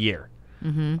of the Year.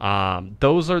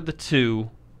 Those are the 2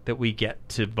 that we get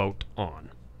to vote on.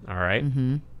 All right.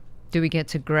 Do we get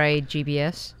to grade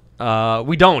GBS?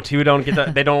 We don't. We don't get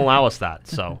that. They don't allow us that.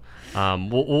 So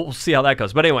we'll see how that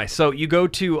goes. But anyway, so you go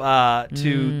to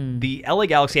the LA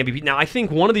Galaxy MVP. Now I think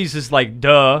one of these is like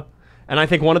duh, and I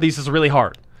think one of these is really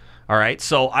hard. All right,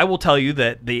 so I will tell you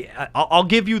that I'll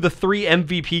give you the 3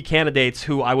 MVP candidates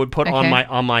who I would put on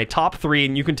my top 3,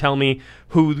 and you can tell me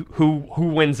who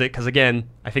wins it. Because again,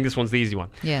 I think this one's the easy one.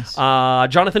 Yes.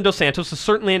 Jonathan Dos Santos is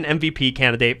certainly an MVP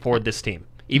candidate for this team,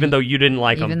 even though you didn't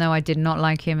like him. Even though I did not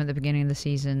like him at the beginning of the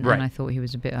season, and I thought he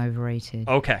was a bit overrated.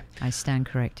 Okay. I stand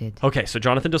corrected. Okay, so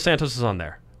Jonathan Dos Santos is on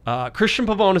there. Christian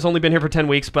Pavone has only been here for 10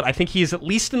 weeks, but I think he is at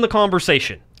least in the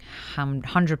conversation.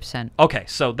 100%. Okay,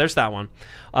 so there's that one.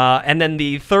 And then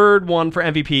the third one for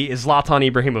MVP is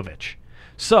Zlatan Ibrahimovic.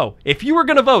 So, if you were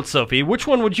going to vote, Sophie, which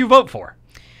one would you vote for?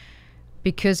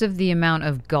 Because of the amount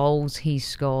of goals he's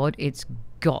scored, it's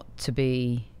got to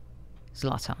be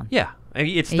Zlatan. Yeah. I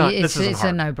mean, it's not. This isn't hard. It's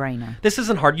a no-brainer. This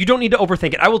isn't hard. You don't need to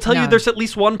overthink it. I will tell you, there's at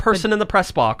least one person in the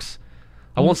press box.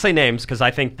 I won't say names because I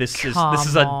think this is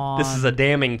a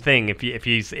damning thing if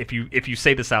you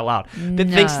say this out loud. That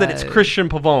thinks that it's Christian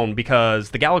Pavone because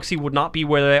the Galaxy would not be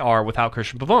where they are without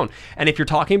Christian Pavone. And if you're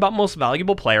talking about most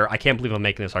valuable player, I can't believe I'm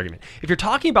making this argument. If you're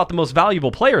talking about the most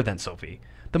valuable player, then Sophie,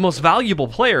 the most valuable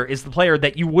player is the player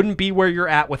that you wouldn't be where you're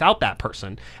at without that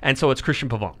person. And so it's Christian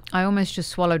Pavone. I almost just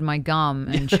swallowed my gum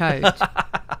and choked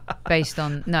based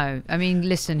on... No, I mean,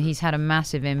 listen, he's had a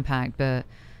massive impact, but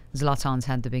Zlatan's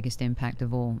had the biggest impact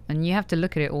of all. And you have to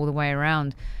look at it all the way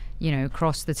around,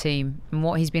 across the team and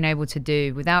what he's been able to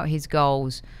do without his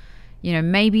goals.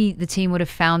 Maybe the team would have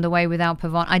found a way without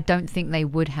Pavone. I don't think they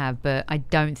would have, but I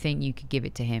don't think you could give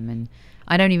it to him. And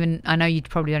I know you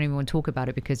probably don't even want to talk about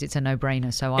it because it's a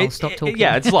no-brainer, so I'll stop talking.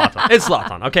 Yeah, it's Zlatan. It's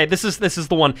Zlatan. Okay, this is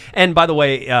the one. And by the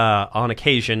way, on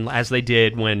occasion, as they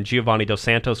did when Giovanni Dos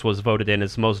Santos was voted in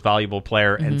as most valuable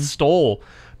player and stole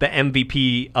the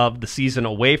MVP of the season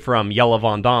away from Jelle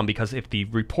Van Damme, because if the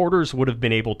reporters would have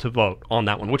been able to vote on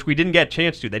that one, which we didn't get a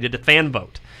chance to, they did a fan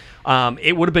vote.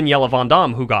 It would have been Jelle Van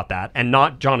Damme who got that, and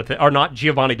not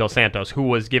Giovanni Dos Santos, who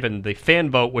was given the fan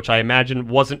vote, which I imagine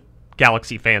wasn't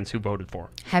Galaxy fans who voted for.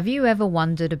 Have you ever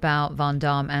wondered about Van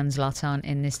Damme and Zlatan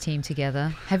in this team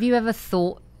together? Have you ever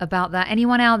thought about that?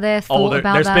 Anyone out there thought about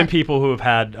that? There's been people who have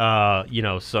had,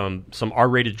 some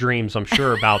R-rated dreams, I'm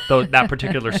sure, about that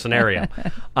particular scenario.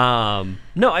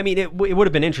 No, I mean, it would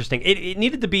have been interesting. It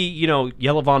needed to be,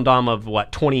 Jelle Van Damme of,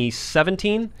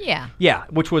 2017? Yeah. Yeah,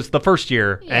 which was the first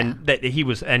year, and that he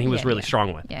was really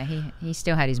strong with. Yeah, he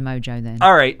still had his mojo then.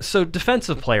 All right, so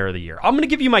Defensive Player of the Year. I'm going to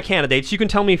give you my candidates. You can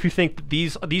tell me if you think that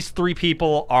these three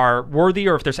people are worthy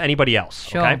or if there's anybody else.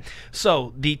 Sure. Okay?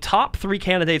 So the top three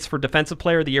candidates for Defensive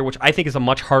Player of the Year, which I think is a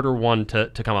much harder one to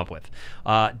come up with.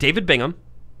 David Bingham,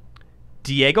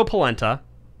 Diego Polenta,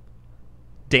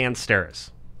 Dan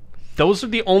Steres. Those are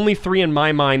the only three in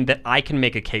my mind that I can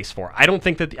make a case for. I don't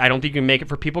think you can make it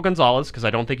for Pipo Gonzalez because I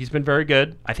don't think he's been very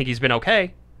good. I think he's been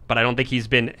okay, but I don't think he's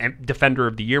been Defender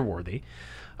of the Year worthy.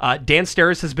 Dan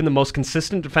Steres has been the most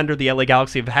consistent defender the LA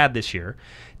Galaxy have had this year.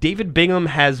 David Bingham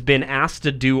has been asked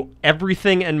to do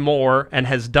everything and more and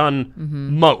has done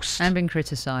most. And been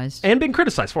criticized.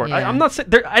 For it. Yeah. I'm not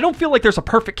saying I don't feel like there's a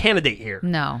perfect candidate here.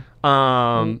 No.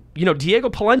 Diego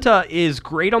Polenta is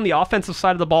great on the offensive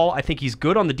side of the ball. I think he's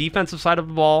good on the defensive side of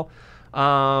the ball.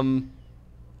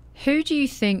 Who do you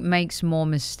think makes more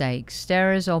mistakes,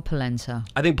 Steres or Polenta?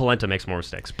 I think Polenta makes more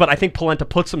mistakes, but I think Polenta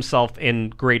puts himself in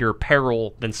greater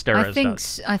peril than Steres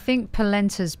does. I think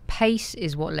Polenta's pace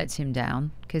is what lets him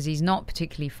down because he's not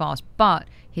particularly fast, but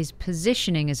his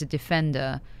positioning as a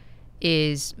defender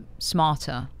is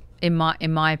smarter, in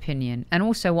my opinion. And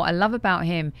also what I love about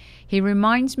him, he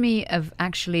reminds me of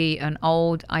actually an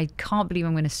old, I can't believe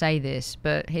I'm going to say this,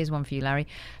 but here's one for you, Larry,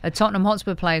 a Tottenham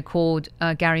Hotspur player called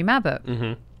Gary Mabbott.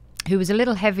 Who was a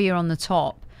little heavier on the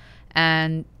top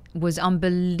and was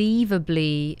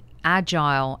unbelievably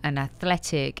agile and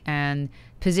athletic and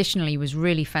positionally was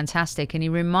really fantastic. And he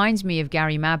reminds me of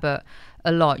Gary Mabbott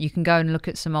a lot. You can go and look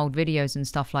at some old videos and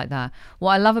stuff like that.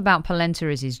 What I love about Polenta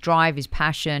is his drive, his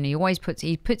passion. He always puts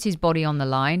his body on the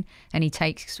line and he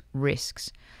takes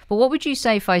risks. But what would you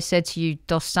say if I said to you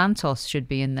Dos Santos should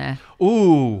be in there?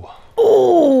 Ooh,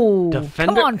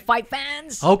 Defender. Come on, fight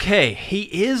fans. Okay,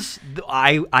 he is.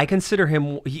 I consider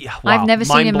him. Wow, I've never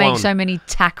seen him make so many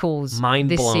tackles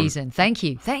this season. Thank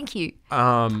you.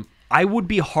 I would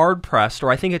be hard pressed,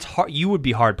 or I think it's hard. You would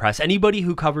be hard pressed. Anybody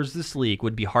who covers this league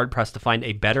would be hard pressed to find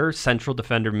a better central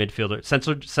defensive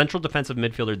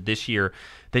midfielder this year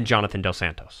than Jonathan Dos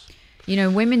Santos.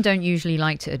 Women don't usually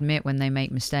like to admit when they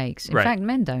make mistakes. In fact,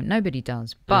 men don't. Nobody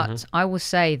does. But I will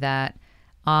say that.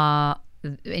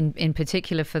 In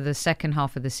particular for the second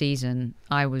half of the season,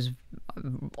 I was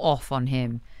off on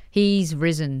him. He's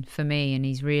risen for me and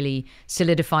he's really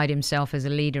solidified himself as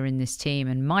a leader in this team.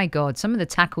 And my God, some of the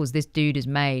tackles this dude has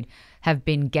made have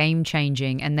been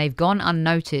game-changing and they've gone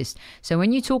unnoticed. So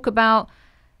when you talk about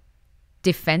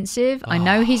defensive, I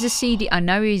know he's a CD, I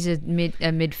know he's a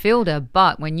midfielder,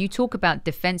 but when you talk about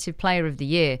Defensive Player of the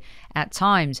Year, at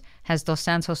times, has Dos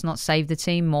Santos not saved the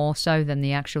team more so than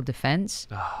the actual defense?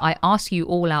 I ask you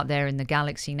all out there in the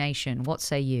Galaxy Nation, what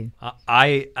say you?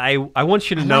 I want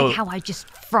you to know... like how I just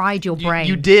fried your brain.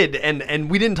 You did, and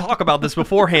we didn't talk about this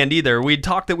beforehand either. We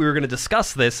talked that we were going to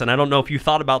discuss this, and I don't know if you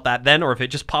thought about that then or if it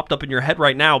just popped up in your head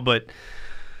right now, but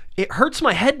it hurts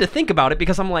my head to think about it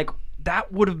because I'm like,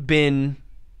 that would have been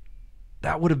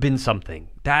That would have been something.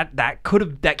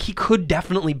 That he could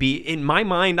definitely be. In my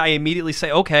mind, I immediately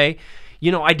say, okay,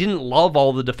 I didn't love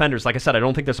all the defenders. Like I said, I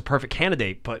don't think there's a perfect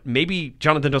candidate, but maybe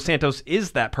Jonathan Dos Santos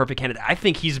is that perfect candidate. I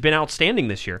think he's been outstanding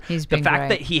this year. He's been the fact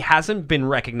great. that he hasn't been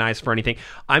recognized for anything,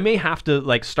 I may have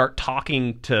to start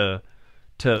talking to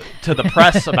the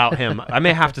press about him. I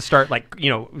may have to start I'm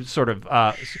gonna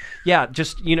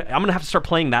have to start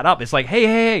playing that up. It's like,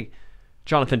 hey,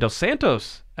 Jonathan Dos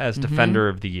Santos as defender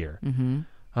of the year.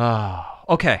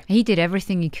 Okay. He did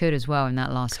everything he could as well in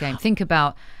that last game. Think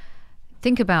about.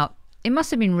 It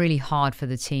must have been really hard for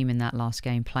the team in that last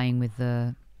game playing with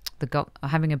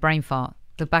having a brain fart.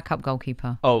 The backup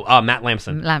goalkeeper. Matt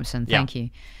Lampson. Thank you.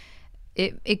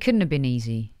 It couldn't have been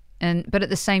easy. But at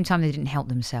the same time, they didn't help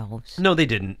themselves. No, they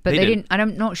didn't. But they didn't.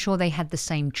 I'm not sure they had the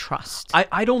same trust.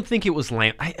 I don't think it was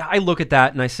Lamp. I look at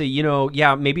that and I say,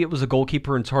 maybe it was a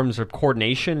goalkeeper in terms of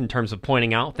coordination, in terms of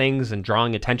pointing out things and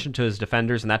drawing attention to his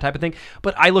defenders and that type of thing.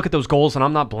 But I look at those goals and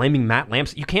I'm not blaming Matt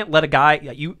Lampson. You can't let a guy.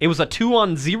 It was a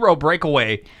 2-on-0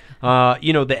 breakaway.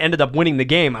 That ended up winning the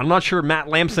game. I'm not sure Matt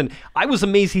Lampson. I was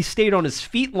amazed he stayed on his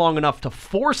feet long enough to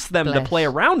force them to play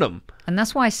around him. And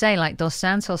that's why I say, Dos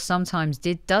Santos sometimes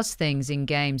does things in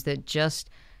games that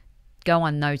just go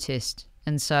unnoticed.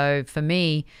 And so for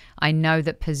me, I know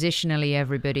that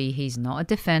positionally, he's not a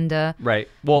defender. Right.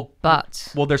 Well,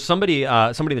 there's somebody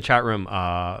in the chat room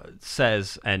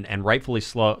says, and rightfully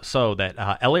so, that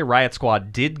LA Riot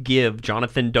Squad did give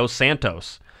Jonathan Dos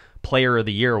Santos Player of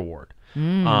the Year award.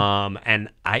 And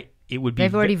it would be.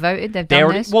 They've already voted. They've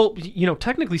done this. Well,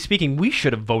 technically speaking, we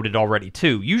should have voted already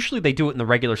too. Usually they do it in the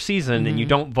regular season, and you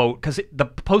don't vote because the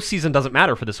postseason doesn't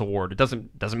matter for this award. It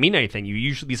doesn't mean anything.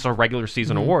 These are regular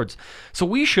season awards, so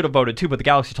we should have voted too. But the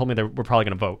Galaxy told me that we're probably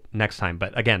going to vote next time.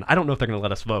 But again, I don't know if they're going to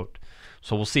let us vote.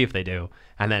 So we'll see if they do,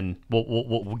 and then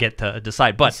we'll get to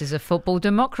decide. But this is a football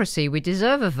democracy. We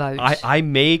deserve a vote. I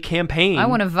may campaign. I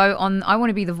want to vote on. I want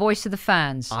to be the voice of the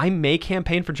fans. I may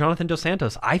campaign for Jonathan Dos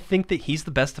Santos. I think that he's the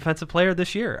best defensive player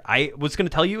this year. I was going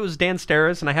to tell you it was Dan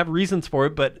Steres, and I have reasons for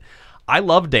it, but I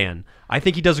love Dan. I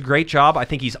think he does a great job. I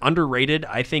think he's underrated.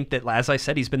 I think that, as I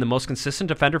said, he's been the most consistent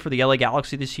defender for the LA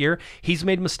Galaxy this year. He's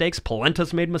made mistakes.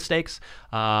 Polenta's made mistakes.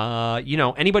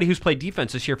 Anybody who's played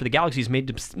defense this year for the Galaxy has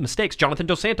made mistakes. Jonathan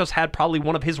Dos Santos had probably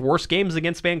one of his worst games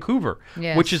against Vancouver,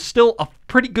 which is still a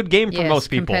pretty good game for most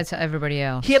people. Compared to everybody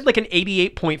else. He had an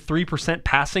 88.3%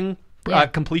 passing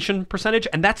completion percentage,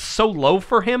 and that's so low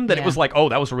for him that it was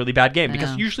that was a really bad game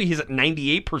because usually he's at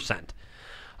 98%.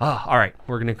 All right,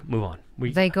 we're going to move on.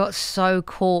 They got so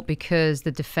caught because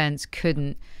the defense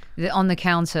couldn't. On the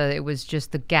counter, it was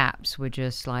just the gaps were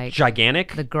just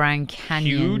gigantic, the Grand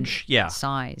Canyon huge,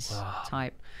 size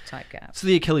type gaps. So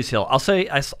the Achilles heel. I'll say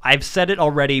I've said it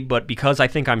already, but because I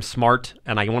think I'm smart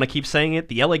and I want to keep saying it,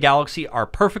 the LA Galaxy are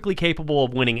perfectly capable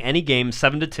of winning any game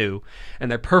 7-2, and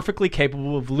they're perfectly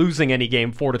capable of losing any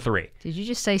game 4-3. Did you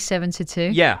just say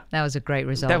 7-2? Yeah, that was a great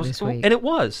result this week, and it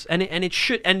was, and it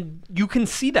should, and you can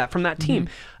see that from that team.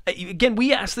 Again,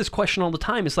 we ask this question all the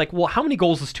time. It's how many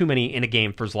goals is too many in a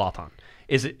game for Zlatan?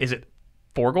 Is it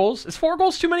 4 goals? Is 4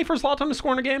 goals too many for Zlatan to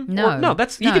score in a game? No,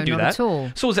 he could do not that. At all.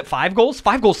 So is it 5 goals?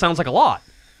 5 goals sounds like a lot.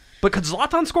 But could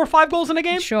Zlatan score 5 goals in a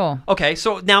game? Sure.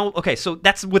 So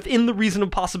that's within the reason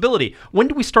of possibility. When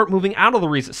do we start moving out of the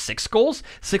reason? 6 goals?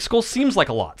 6 goals seems like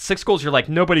a lot. 6 goals, you're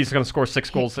nobody's going to score 6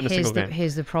 goals in a single game.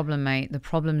 Here's the problem, mate. The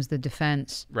problem's the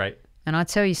defense. Right. And I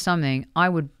tell you something, I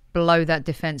would blow that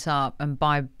defense up and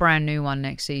buy a brand new one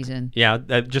next season. Yeah,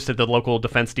 just at the local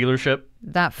defense dealership.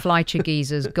 That Fleischer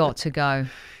geezer's got to go.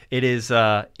 It is.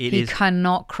 He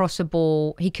cannot cross a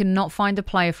ball. He cannot find a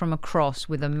player from a cross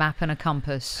with a map and a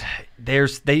compass.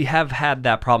 They have had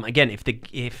that problem again. If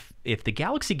the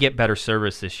Galaxy get better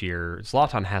service this year,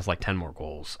 Zlatan has 10 more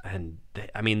goals, and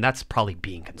that's probably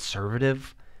being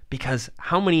conservative because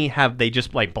how many have they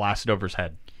just blasted over his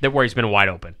head that where he's been wide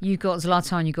open? You've got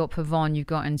Zlatan, you've got Pavon, you've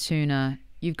got Antuna,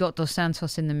 you've got Dos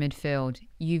Santos in the midfield.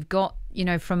 You've got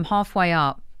from halfway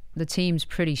up, the team's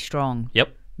pretty strong.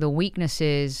 Yep. The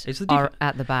weaknesses are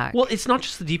at the back. Well, it's not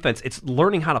just the defense. It's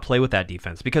learning how to play with that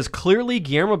defense because clearly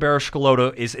Guillermo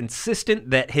Barros-Schelotto is insistent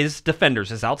that his defenders,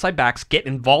 his outside backs, get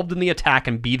involved in the attack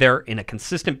and be there in a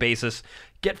consistent basis,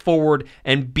 get forward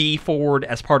and be forward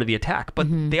as part of the attack. But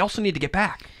they also need to get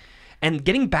back. And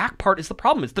getting back part is the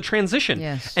problem. It's the transition.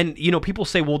 Yes. And, people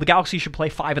say, well, the Galaxy should play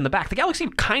 5 in the back. The Galaxy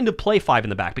kind of play 5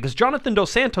 in the back because Jonathan Dos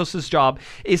Santos' job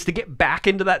is to get back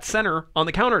into that center on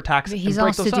the counterattacks and break those up.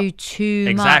 He's asked to do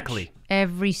too much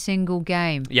every single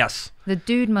game. Yes. The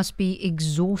dude must be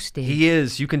exhausted. He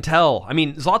is. You can tell.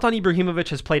 Zlatan Ibrahimovic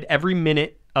has played every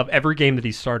minute of every game that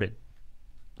he's started.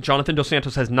 Jonathan Dos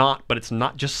Santos has not, but it's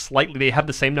not just slightly. They have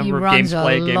the same number of runs games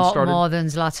played, games started. a lot more than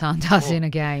Zlatan does in a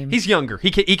game. He's younger.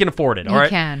 He can afford it. All right. He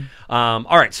can.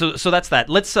 All right. So that's that.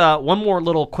 Let's one more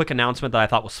little quick announcement that I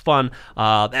thought was fun.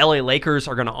 The LA Lakers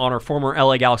are going to honor former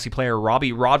LA Galaxy player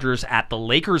Robbie Rogers at the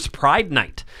Lakers Pride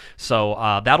Night.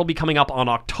 So that'll be coming up on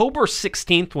October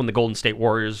 16th when the Golden State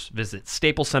Warriors visit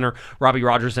Staples Center. Robbie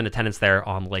Rogers in attendance there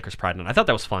on the Lakers Pride Night. I thought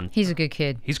that was fun. He's a good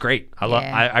kid. He's great.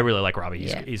 I really like Robbie.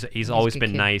 He's always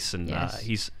been kid. Nice, and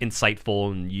he's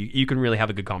insightful, and you can really have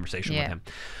a good conversation with him.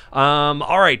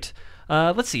 All right.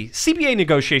 Let's see. CBA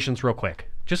negotiations real quick.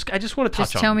 I just want to touch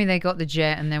on. Just tell me they got the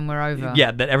jet and then we're over.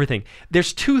 Yeah, that everything.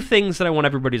 There's two things that I want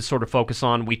everybody to sort of focus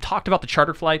on. We talked about the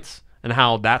charter flights and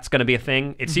how that's going to be a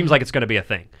thing. It seems like it's going to be a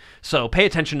thing. So pay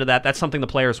attention to that. That's something the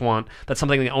players want. That's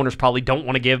something the owners probably don't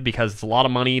want to give because it's a lot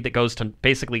of money that goes to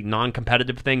basically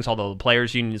non-competitive things, although the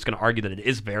players union is going to argue that it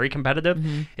is very competitive.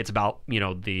 It's about,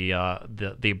 the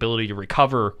ability to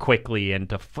recover quickly and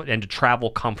to travel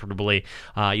comfortably.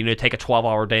 To take a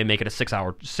 12-hour day and make it a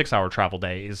 6-hour travel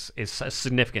day is a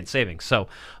significant savings. So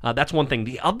that's one thing.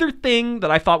 The other thing that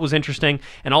I thought was interesting,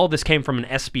 and all of this came from an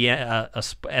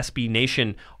SB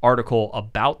Nation article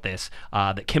about this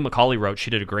that Kim McCauley wrote.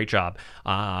 She did a great job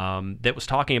that was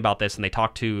talking about this, and they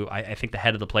talked to I think the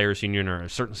head of the players union or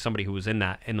somebody who was in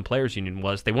the players union.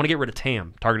 Was they want to get rid of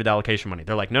TAM, targeted allocation money.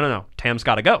 They're like, no, TAM's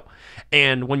got to go.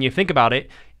 And when you think about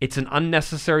it, it's an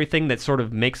unnecessary thing that sort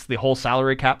of makes the whole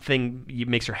salary cap thing,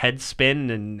 makes your head spin,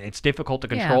 and it's difficult to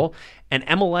control. And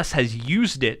MLS has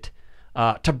used it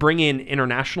to bring in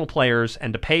international players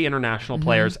and to pay international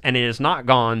players, and it has not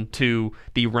gone to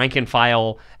the rank and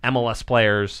file MLS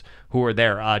players who are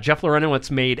there. Jeff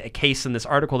Lorenowitz made a case in this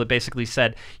article that basically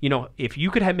said, if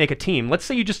you could make a team, let's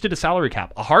say you just did a salary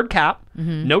cap, a hard cap,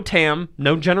 no TAM,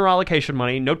 no general allocation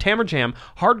money, no TAM or JAM,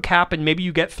 hard cap, and maybe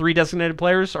you get 3 designated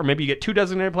players, or maybe you get 2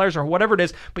 designated players, or whatever it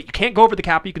is, but you can't go over the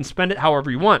cap. You can spend it however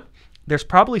you want. There's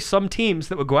probably some teams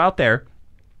that would go out there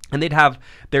and they'd have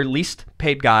their least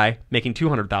paid guy making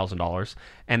 $200,000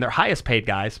 and their highest paid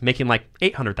guys making like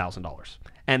 $800,000.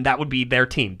 And that would be their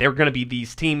team. They're going to be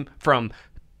these team from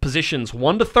positions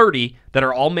 1 to 30 that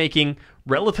are all making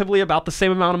relatively about the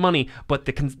same amount of money, but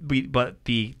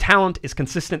the talent is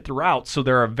consistent throughout, so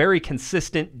they're a very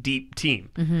consistent, deep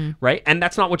team, right? And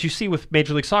that's not what you see with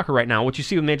Major League Soccer right now. What you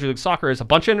see with Major League Soccer is a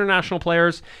bunch of international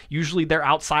players. Usually they're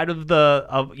outside of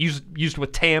used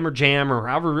with TAM or JAM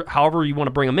or however you want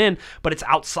to bring them in, but it's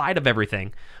outside of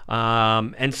everything.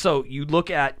 And so you look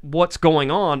at what's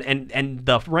going on, and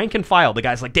the rank and file, the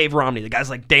guys like Dave Romney, the guys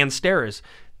like Dan Steres,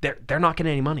 they're not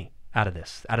getting any money out of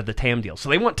the TAM deal. So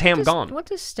they want TAM gone. What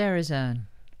does Steres earn?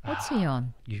 What's he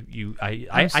on?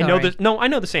 I know this. No, I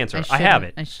know this answer. I have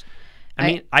it.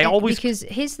 Because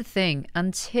here's the thing.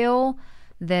 Until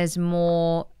there's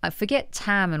more, I forget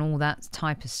TAM and all that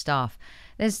type of stuff.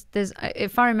 There's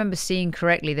if I remember seeing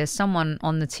correctly, there's someone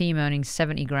on the team earning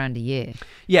 $70,000 a year.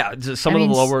 Yeah, some of the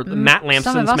lower. Matt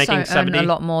Lampson's making $70,000. Earn a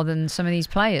lot more than some of these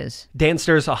players. Dan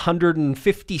Steres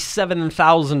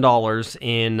 $157,000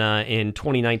 in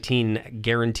 2019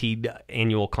 guaranteed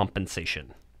annual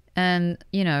compensation. And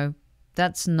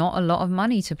that's not a lot of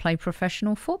money to play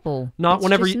professional football. Not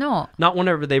whenever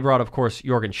they brought, of course,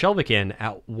 Jorgen Skjelvik in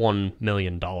at $1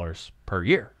 million per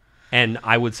year. And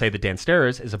I would say that Dan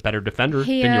Steres is a better defender than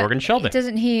Jorgen Skjelvik.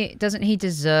 Doesn't he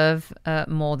deserve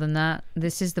more than that?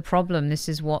 This is the problem. This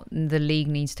is what the league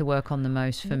needs to work on the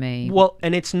most for me. Well,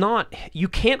 and it's not, you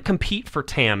can't compete for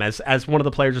TAM, as one of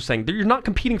the players are saying. You're not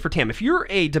competing for TAM. If you're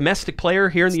a domestic player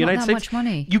here in the United States, much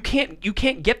money. You can't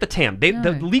get the TAM.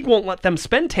 The league won't let them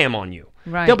spend TAM on you.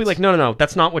 Right. They'll be like, no,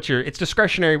 that's not what it's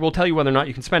discretionary. We'll tell you whether or not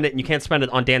you can spend it, and you can't spend it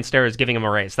on Dan Steres giving him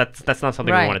a raise. That's not something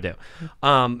we want to do.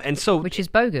 And so, which is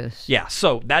bogus. Yeah,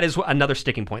 so that is another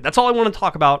sticking point. That's all I want to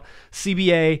talk about.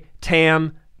 CBA,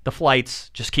 TAM, the flights,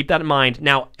 just keep that in mind.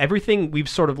 Now, everything we've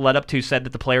sort of led up to said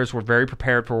that the players were very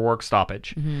prepared for work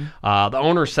stoppage. The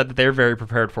owners said that they're very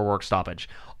prepared for work stoppage.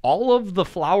 All of the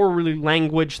flowery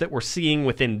language that we're seeing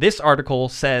within this article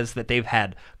says that they've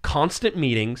had constant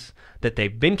meetings, that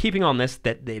they've been keeping on this,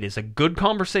 that it is a good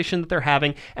conversation that they're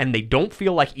having, and they don't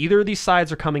feel like either of these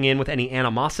sides are coming in with any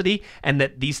animosity, and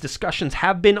that these discussions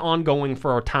have been ongoing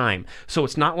for a time. So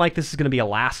it's not like this is going to be a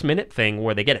last-minute thing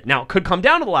where they get it. Now, it could come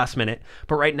down to the last minute,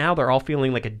 but right now they're all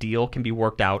feeling like a deal can be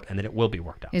worked out and that it will be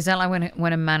worked out. Is that like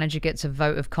when a manager gets a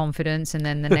vote of confidence and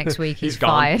then the next week he's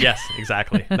fired? Yes,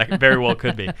 exactly. That very well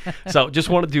could be. So just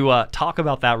wanted to talk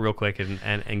about that real quick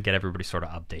and get everybody sort of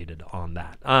updated on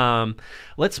that.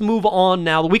 Let's move on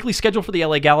now. The weekly schedule for the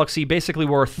LA Galaxy, basically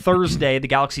we're Thursday. The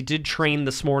Galaxy did train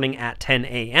this morning at 10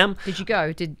 a.m. Did you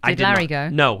go? Did did Larry not. go?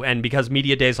 No, and because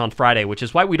Media Day's on Friday, which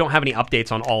is why we don't have any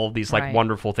updates on all of these like Right.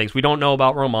 wonderful things. We don't know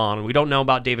about Roman, and we don't know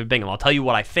about David Bingham. I'll tell you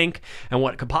what I think and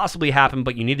what could possibly happen,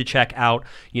 but you need to check out,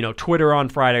 Twitter on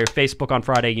Friday or Facebook on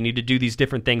Friday. You need to do these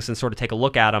different things and sort of take a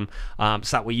look at them,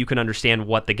 so that way you can understand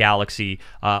what the Galaxy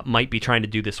might be trying to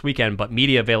do this weekend. But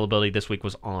media availability this week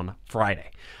was on Friday.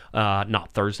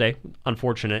 Not Thursday.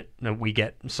 Unfortunate. We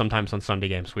get sometimes on Sunday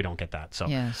games we don't get that. So,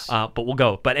 Yes. but we'll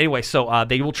go. But anyway, so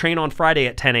they will train on Friday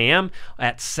at 10 a.m.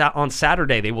 On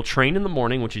Saturday they will train in the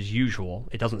morning, which is usual.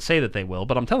 It doesn't say that they will,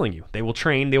 but I'm telling you, they will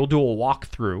train. They will do a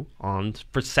walkthrough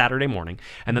for Saturday morning,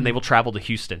 and then they will travel to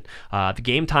Houston. The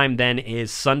game time then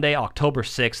is Sunday, October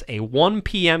 6th, a 1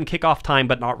 p.m. kickoff time,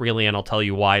 but not really, and I'll tell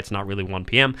you why it's not really 1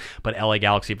 p.m. But LA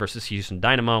Galaxy versus Houston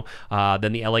Dynamo.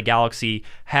 Then the LA Galaxy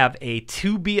have a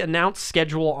to-be-announced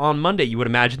schedule on Monday. You would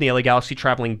imagine the LA Galaxy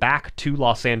traveling back to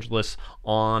Los Angeles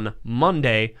on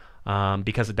Monday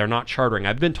because they're not chartering.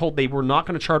 I've been told they were not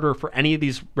going to charter for any of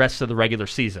these rest of the regular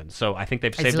season, so I think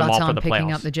they've saved them all for the playoffs.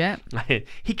 picking up the jet?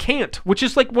 He can't, which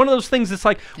is like one of those things that's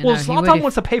like, well, Zlatan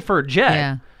wants to pay for a jet.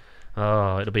 Yeah.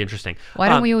 Oh, it'll be interesting. Why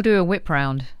don't we all do a whip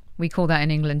round? We call that in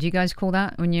England. Do you guys call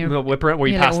that when you're The whip around, where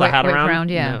you your pass the little hat whip around?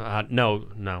 round, yeah. No,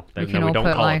 we we can don't all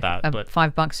put call like it that. But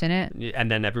 $5 in it.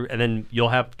 and then you'll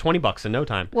have $20 in no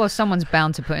time. Well, someone's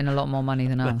bound to put in a lot more money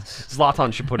than us.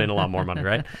 Zlatan should put in a lot more money,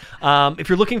 right? If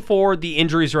you're looking for the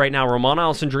injuries right now, Roman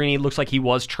Alessandrini looks like he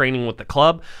was training with the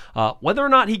club. Whether or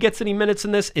not he gets any minutes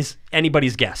in this is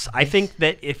anybody's guess. I think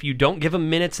that if you don't give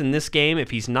him minutes in this game, if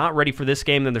he's not ready for this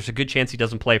game, then there's a good chance he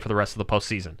doesn't play for the rest of the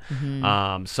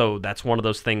postseason. So that's one of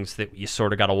those things that you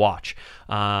sort of got to watch.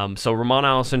 So Roman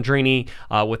Alessandrini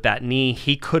with that knee,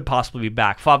 he could possibly be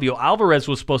back. Fabio Alvarez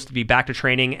was supposed to be back to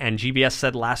training, and GBS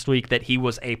said last week that he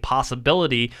was a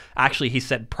possibility. Actually, he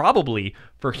said probably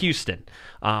for Houston.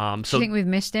 Do you think we've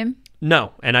missed him?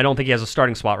 No, and I don't think he has a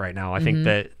starting spot right now. I think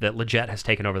that Leggett has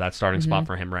taken over that starting spot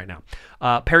for him right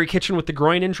now. Perry Kitchen with the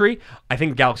groin injury. I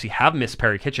think the Galaxy have missed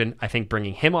Perry Kitchen. I think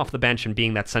bringing him off the bench and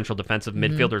being that central defensive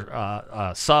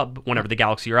midfielder sub whenever the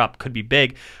Galaxy are up could be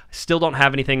big. Still don't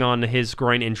have anything on his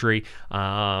groin injury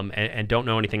and don't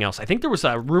know anything else. I think there was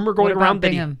a rumor going around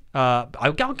that Bingham?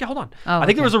 hold on. Oh, I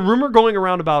think there okay. was a rumor going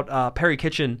around about Perry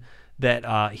Kitchen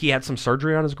that he had some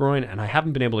surgery on his groin, and I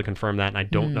haven't been able to confirm that, and I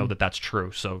don't know that that's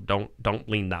true, so don't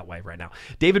lean that way right now.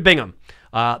 David Bingham,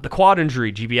 the quad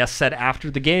injury, GBS said after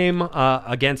the game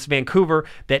against Vancouver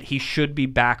that he should be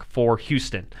back for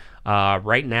Houston.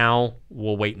 Right now,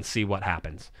 we'll wait and see what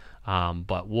happens.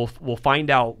 But we'll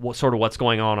find out what's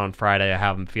going on Friday. I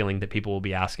have a feeling that people will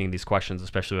be asking these questions,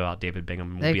 especially about David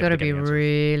Bingham. They've got to be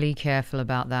really careful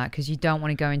about that, because you don't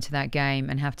want to go into that game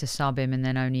and have to sub him and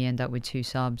then only end up with 2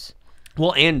 subs.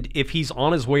 Well, and if he's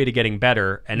on his way to getting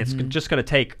better, and it's just going to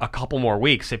take a couple more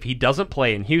weeks, if he doesn't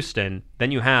play in Houston,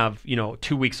 then you have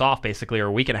 2 weeks off basically, or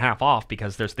a week and a half off,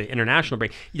 because there's the international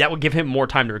break. That would give him more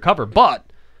time to recover. But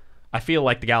I feel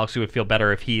like the Galaxy would feel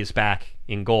better if he is back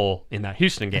in goal in that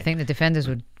Houston game. I think the defenders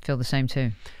would feel the same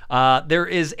too. There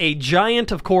is a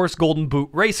giant, of course, Golden Boot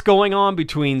race going on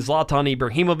between Zlatan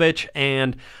Ibrahimovic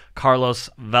and Carlos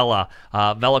Vela.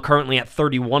 Vela currently at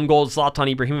 31 goals,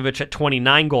 Zlatan Ibrahimovic at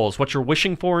 29 goals. What you're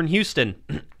wishing for in Houston?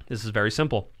 This is very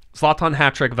simple. Zlatan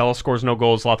hat-trick, Vela scores no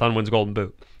goals, Zlatan wins Golden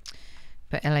Boot.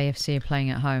 But LAFC are playing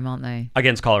at home, aren't they?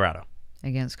 Against Colorado.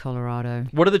 Against Colorado.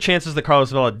 What are the chances that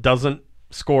Carlos Vela doesn't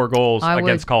score goals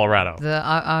against Colorado?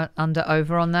 The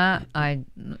under-over on that,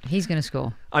 he's going to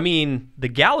score. I mean, the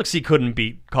Galaxy couldn't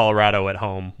beat Colorado at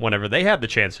home whenever they had the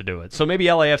chance to do it. So maybe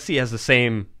LAFC has the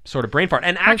same sort of brain fart.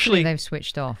 And actually, hopefully they've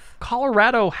switched off.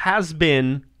 Colorado has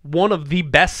been one of the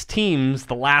best teams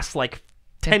the last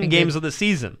 10 games of the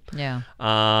season. Yeah.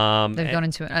 They've gone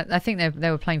into it. I think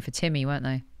they were playing for Timmy, weren't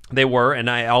they? They were, and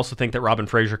I also think that Robin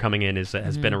Fraser coming in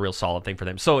has been a real solid thing for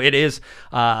them. So it is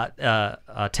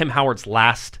Tim Howard's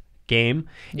last game.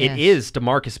 Yes. It is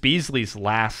DeMarcus Beasley's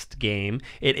last game.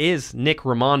 It is Nick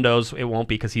Rimondo's. It won't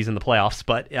be because he's in the playoffs,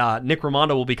 but Nick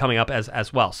Rimondo will be coming up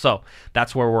as well. So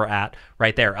that's where we're at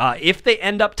right there. If they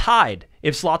end up tied,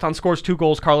 if Zlatan scores 2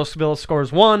 goals, Carlos Vela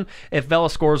scores 1. If Vela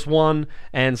scores 1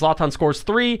 and Zlatan scores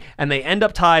 3, and they end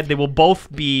up tied, they will both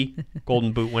be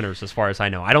Golden Boot winners as far as I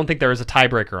know. I don't think there is a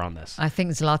tiebreaker on this. I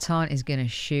think Zlatan is going to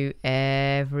shoot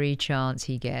every chance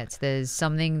he gets. There's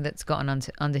something that's gotten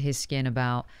under his skin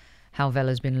about how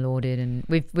Vela's been lauded, and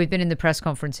we've been in the press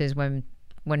conferences when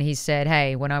when he said,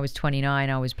 hey, when I was 29,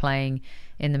 I was playing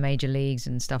in the major leagues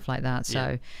and stuff like that.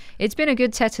 So it's been a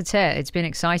good tete-a-tete. It's been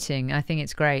exciting. I think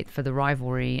it's great for the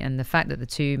rivalry, and the fact that the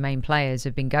two main players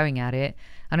have been going at it.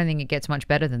 I don't think it gets much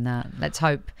better than that. Let's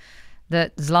hope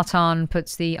that Zlatan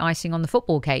puts the icing on the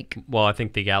football cake. Well, I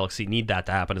think the Galaxy need that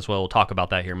to happen as well. We'll talk about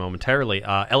that here momentarily.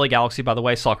 LA Galaxy, by the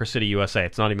way, Soccer City, USA.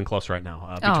 It's not even close right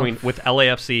now. With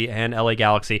LAFC and LA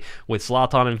Galaxy, with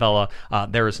Zlatan and Vela,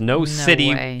 there is no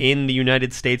city in the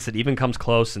United States that even comes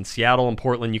close. In Seattle and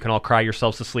Portland, you can all cry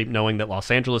yourselves to sleep knowing that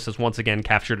Los Angeles has once again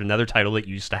captured another title it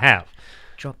used to have.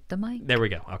 Drop the mic. There we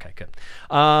go. Okay, good.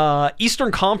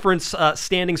 Eastern Conference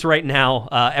standings right now.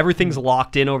 Everything's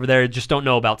locked in over there. Just don't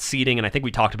know about seeding, and I think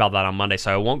we talked about that on Monday,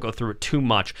 so I won't go through it too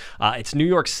much. It's New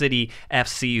York City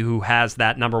FC who has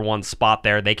that number one spot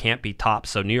there. They can't be top,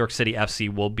 so New York City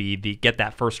FC will be get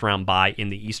that first round bye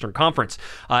in the Eastern Conference.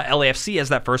 LAFC has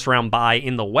that first round bye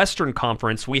in the Western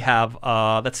Conference. We have,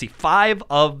 5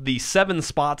 of the 7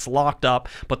 spots locked up,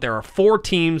 but there are 4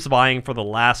 teams vying for the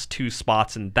last 2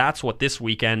 spots, and that's what this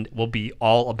weekend will be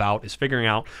all about, is figuring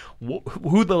out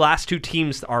who the last 2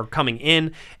 teams are coming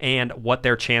in and what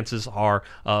their chances are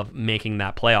of making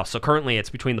that playoff. So currently it's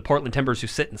between the Portland Timbers, who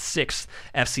sit in 6th,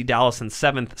 FC Dallas in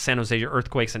 7th, San Jose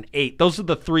Earthquakes in 8th. Those are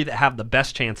the 3 that have the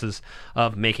best chances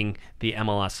of making the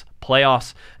MLS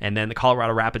playoffs, and then the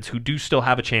Colorado Rapids, who do still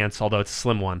have a chance, although it's a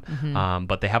slim one,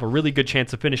 but they have a really good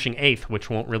chance of finishing 8th, which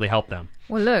won't really help them.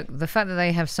 Well, look, the fact that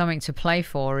they have something to play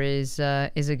for is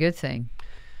a good thing.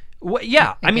 Well,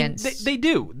 yeah, I mean, they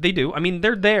do. I mean,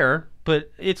 they're there,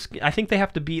 but I think they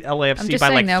have to beat LAFC by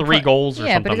like 3 goals or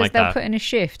something like that. Yeah, but they'll put in a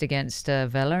shift against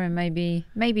Vela, and maybe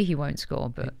he won't score,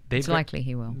 but it's likely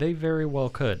he will. They very well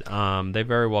could.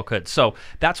 So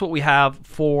that's what we have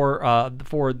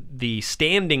for the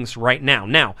standings right now.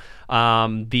 Now,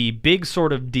 the big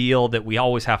sort of deal that we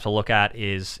always have to look at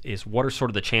is what are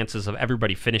sort of the chances of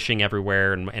everybody finishing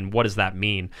everywhere, and what does that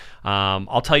mean?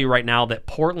 I'll tell you right now that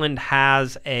Portland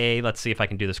has let's see if I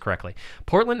can do this correctly.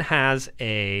 Portland has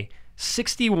a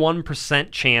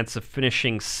 61% chance of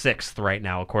finishing 6th right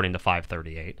now, according to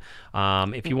 538.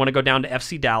 If you want to go down to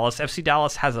FC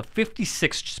Dallas has a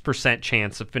 56%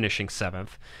 chance of finishing 7th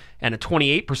and a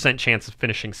 28% chance of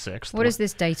finishing 6th. What is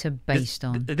this data based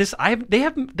on? They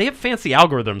have fancy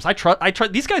algorithms. I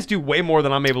trust these guys do way more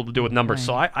than I'm able to do with numbers,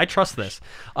 so I trust this.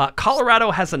 Colorado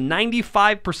has a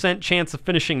 95% chance of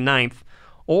finishing 9th,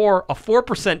 or a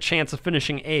 4% chance of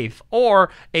finishing 8th, or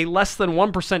a less than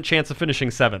 1% chance of finishing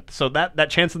 7th. So that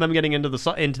chance of them getting into the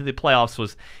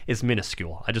playoffs is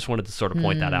minuscule. I just wanted to sort of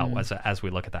point that out as we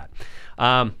look at that.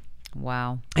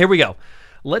 Wow. Here we go.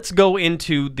 Let's go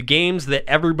into the games that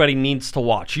everybody needs to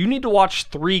watch. You need to watch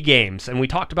 3 games, and we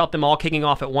talked about them all kicking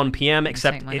off at 1 p.m.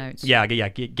 Except,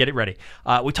 get it ready.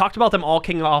 We talked about them all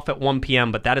kicking off at 1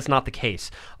 p.m., but that is not the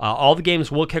case. All the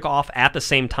games will kick off at the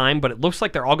same time, but it looks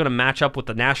like they're all going to match up with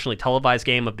the nationally televised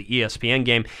game of the ESPN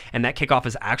game, and that kickoff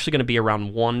is actually going to be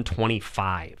around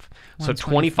 1:25. So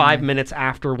 25 minutes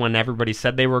after when everybody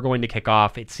said they were going to kick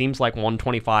off, it seems like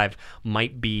 1:25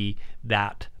 might be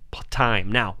that time.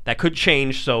 Now, that could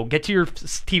change, so get to your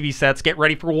TV sets, get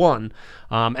ready for 1.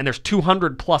 And there's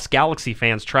 200 plus Galaxy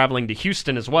fans traveling to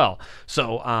Houston as well.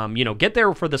 So, get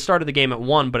there for the start of the game at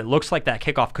 1, but it looks like that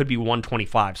kickoff could be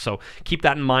 1:25. So keep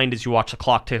that in mind as you watch the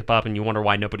clock tick up and you wonder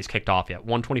why nobody's kicked off yet.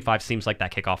 1:25 seems like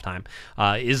that kickoff time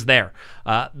is there.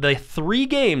 The 3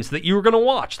 games that you were going to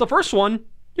watch, the first one,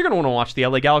 you're going to want to watch the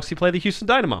LA Galaxy play the Houston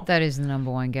Dynamo. That is the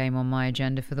number 1 game on my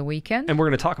agenda for the weekend. And we're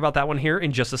going to talk about that one here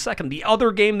in just a second. The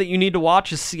other game that you need to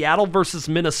watch is Seattle versus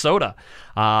Minnesota.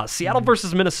 Seattle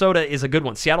versus Minnesota is a good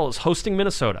one. Seattle is hosting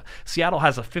Minnesota. Seattle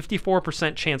has a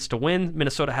 54% chance to win.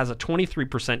 Minnesota has a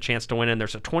 23% chance to win, and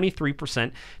there's a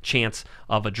 23% chance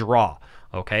of a draw.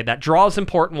 Okay, that draw is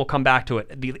important. We'll come back to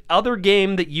it. The other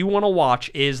game that you want to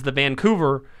watch is the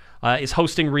Vancouver is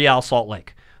hosting Real Salt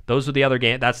Lake. Those are the other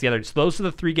game. So those are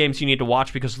the 3 games you need to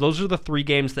watch, because those are the 3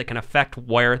 games that can affect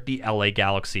where the LA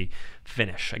Galaxy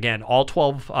finish. Again, all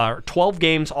 12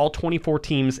 games, all 24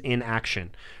 teams in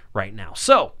action right now.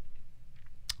 So,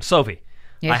 Sophie,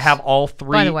 yes. I have all 3.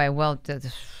 By the way,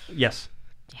 yes.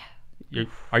 Yeah.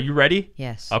 Are you ready?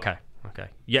 Yes. Okay.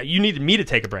 Yeah, you needed me to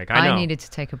take a break. I know. I needed to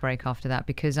take a break after that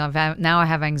because now I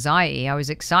have anxiety. I was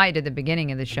excited at the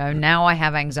beginning of the show. Now I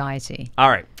have anxiety. All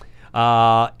right.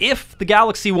 If the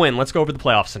Galaxy win, let's go over the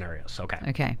playoff scenarios.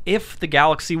 Okay. If the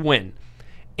Galaxy win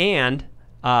and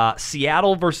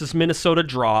Seattle versus Minnesota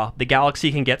draw, the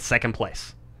Galaxy can get 2nd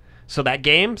place. So that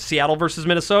game, Seattle versus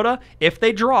Minnesota, if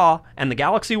they draw and the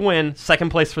Galaxy win, 2nd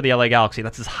place for the LA Galaxy.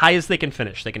 That's as high as they can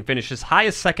finish. They can finish as high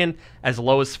as 2nd, as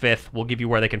low as 5th. We'll give you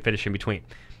where they can finish in between.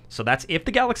 So that's if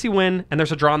the Galaxy win and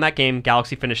there's a draw in that game.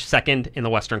 Galaxy finish second in the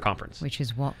Western Conference, which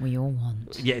is what we all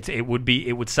want. Yeah, it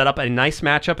would set up a nice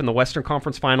matchup in the Western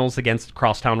Conference Finals against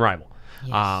crosstown rival.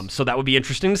 Yes. So that would be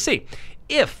interesting to see.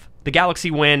 If the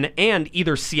Galaxy win and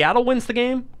either Seattle wins the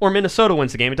game or Minnesota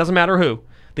wins the game, it doesn't matter who,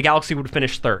 the Galaxy would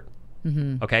finish third.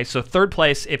 Mm-hmm. Okay, so third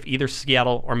place if either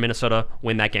Seattle or Minnesota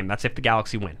win that game. That's if the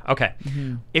Galaxy win. Okay,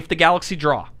 If the Galaxy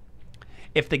draw.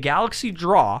 If the Galaxy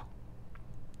draw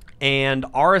and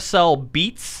RSL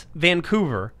beats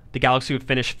Vancouver, the Galaxy would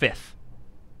finish fifth.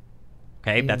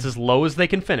 Okay, that's as low as they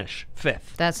can finish,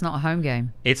 fifth. That's not a home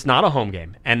game. It's not a home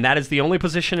game, and that is the only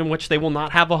position in which they will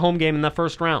not have a home game in the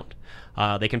first round.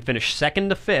 They can finish second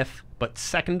to fifth, but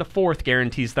second to fourth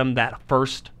guarantees them that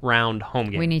first round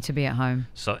home game. We need to be at home.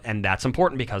 So, and that's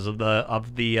important because of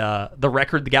the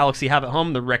record the Galaxy have at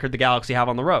home, the record the Galaxy have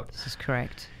on the road. This is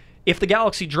correct. If the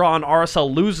Galaxy draw and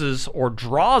RSL loses or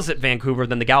draws at Vancouver,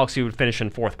 then the Galaxy would finish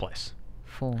in fourth place.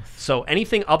 So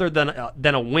anything other than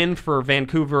a win for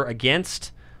Vancouver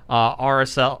against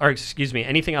RSL, or excuse me,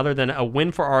 anything other than a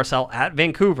win for RSL at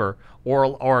Vancouver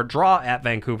or a draw at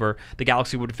Vancouver, the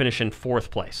Galaxy would finish in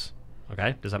fourth place.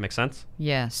 Okay, does that make sense?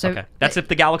 Yeah. So okay, that's if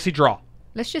the Galaxy draw.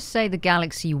 Let's just say the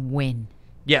Galaxy win.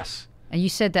 Yes. And you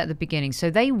said that at the beginning.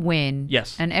 So they win.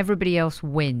 Yes. And everybody else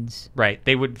wins. Right.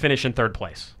 They would finish in third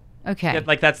place. Okay. Yeah,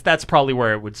 like that's probably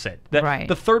where it would sit. Right.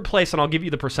 The third place, and I'll give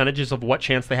you the percentages of what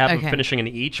chance they have of finishing in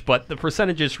each, but the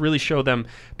percentages really show them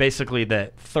basically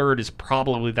that third is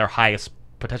probably their highest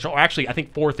potential. Or actually, I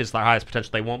think fourth is their highest potential.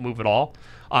 They won't move at all.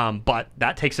 But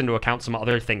that takes into account some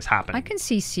other things happening. I can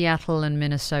see Seattle and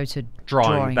Minnesota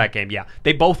drawing that game. Yeah,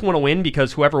 they both want to win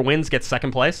because whoever wins gets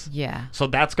second place. Yeah. So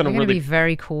that's going to really be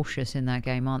very cautious in that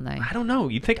game, aren't they? I don't know.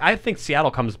 I think Seattle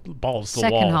comes balls to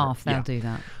the wall. Second half, they'll do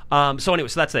that. So anyway,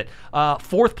 so that's it.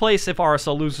 Fourth place if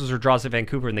RSL loses or draws at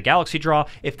Vancouver in the Galaxy draw.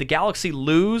 If the Galaxy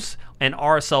lose and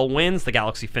RSL wins, the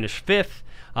Galaxy finish fifth.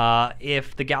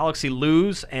 If the Galaxy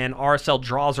lose and RSL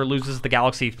draws or loses, the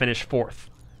Galaxy finish fourth.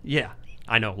 Yeah.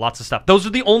 I know, lots of stuff. Those are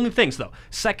the only things, though.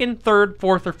 Second, third,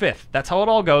 fourth, or fifth. That's how it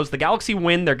all goes. The Galaxy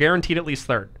win, they're guaranteed at least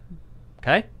third.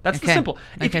 Okay? That's the simple.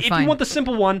 If you want the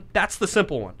simple one, that's the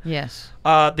simple one. Yes.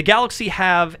 The Galaxy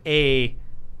have a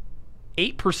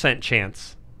 8%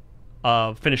 chance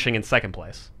of finishing in second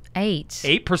place.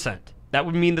 8%. That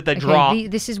would mean that they draw.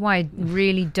 This is why I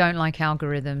really don't like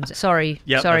algorithms. Sorry.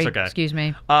 Yep, sorry. That's okay. Excuse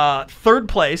me. Third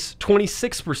place,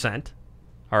 26%.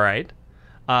 All right.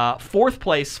 Fourth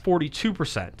place,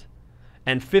 42%,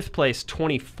 and fifth place,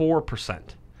 24%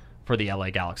 for the LA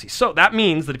Galaxy. So that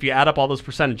means that if you add up all those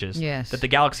percentages, that the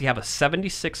Galaxy have a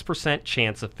 76%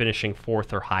 chance of finishing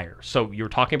fourth or higher. So you were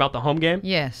talking about the home game?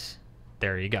 Yes.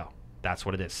 There you go. That's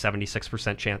what it is.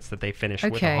 76% chance that they finish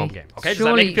with a home game. Okay, surely, does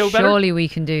that make you feel better? Surely we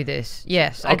can do this.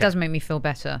 Yes, it does make me feel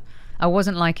better. I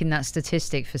wasn't liking that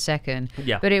statistic for second,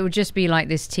 but it would just be like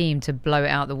this team to blow it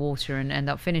out the water and end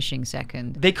up finishing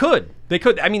second. They could.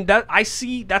 I mean,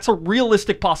 that's a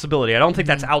realistic possibility. I don't think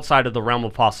that's outside of the realm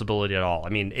of possibility at all. I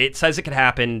mean, it says it could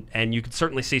happen, and you could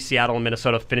certainly see Seattle and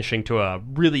Minnesota finishing to a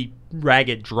really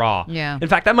ragged draw. Yeah. In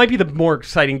fact, that might be the more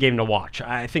exciting game to watch.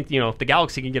 I think, if the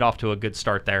Galaxy can get off to a good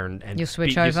start there and you'll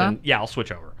switch over? Yeah, I'll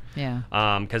switch over. Yeah.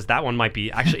 Because that one might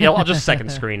be actually. I'll just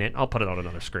second screen it. I'll put it on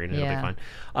another screen. And it'll be fine.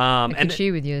 Look at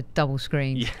you with your double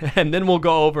screen. Yeah, and then we'll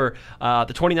go over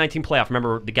the 2019 playoff.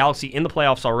 Remember, the Galaxy in the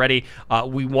playoffs already.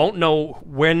 We won't know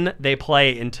when they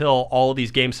play until all of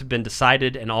these games have been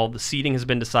decided and all the seeding has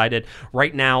been decided.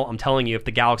 Right now, I'm telling you, if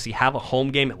the Galaxy have a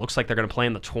home game, it looks like they're going to play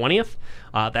on the 20th.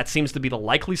 That seems to be the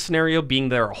likely scenario, being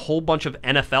there are a whole bunch of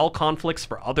NFL conflicts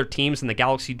for other teams, and the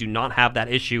Galaxy do not have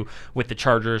that issue with the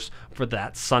Chargers for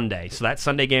that Sunday. So that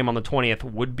Sunday game on the 20th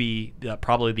would be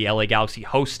probably the LA Galaxy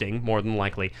hosting, more than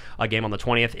likely, a game on the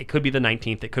 20th. It could be the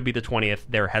 19th. It could be the 20th.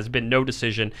 There has been no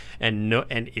decision, and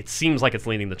it seems like it's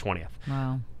leaning the 20th.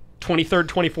 Wow. 23rd,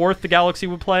 24th, the Galaxy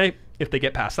would play if they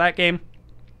get past that game.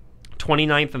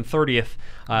 29th and 30th,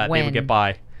 they would get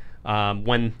by.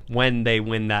 When they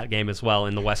win that game as well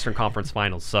in the Western Conference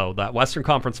Finals. So that Western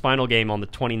Conference Final game on the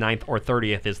 29th or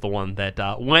 30th is the one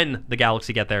that when the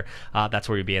Galaxy get there, that's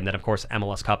where you'll be. And then, of course,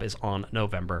 MLS Cup is on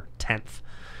November 10th.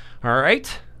 All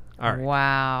right.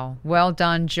 Wow. Well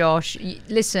done, Josh.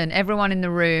 Listen, everyone in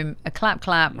the room, a clap,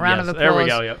 round of applause there we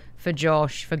go, for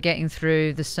Josh for getting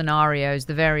through the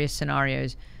various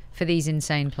scenarios for these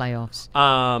insane playoffs.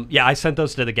 Yeah, I sent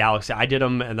those to the Galaxy. I did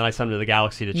them, and then I sent them to the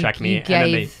Galaxy to check me,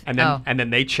 and then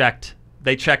they checked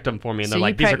them for me, and they're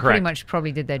like, these are correct. Pretty much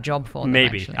probably did their job for them.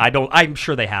 Maybe. Actually. I'm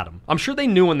sure they had them. I'm sure they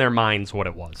knew in their minds what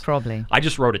it was. Probably. I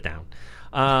just wrote it down.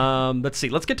 Let's see.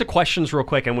 Let's get to questions real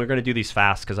quick, and we're going to do these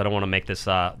fast because I don't want to make this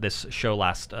this show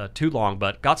last too long.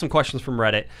 But got some questions from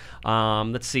Reddit.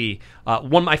 Let's see.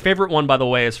 My favorite one, by the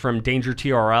way, is from Danger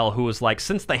TRL, who was like,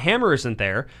 "Since the hammer isn't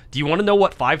there, do you want to know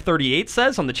what 538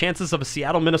 says on the chances of a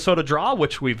Seattle-Minnesota draw?"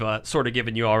 Which we've sort of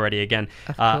given you already. Again,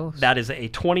 that is a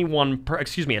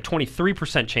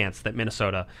 23% chance that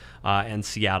Minnesota and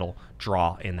Seattle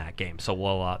draw in that game.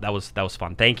 So that was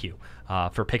fun. Thank you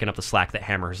for picking up the slack that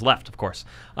Hammer has left, of course.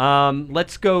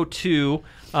 Let's go to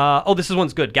this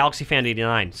one's good. Galaxy Fan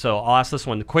 89. So I'll ask this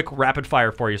one. Quick rapid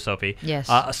fire for you, Sophie. Yes.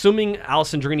 Assuming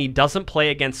Alessandrini doesn't play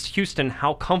against Houston,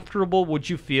 how comfortable would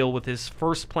you feel with his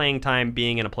first playing time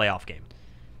being in a playoff game?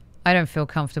 I don't feel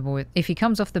comfortable with if he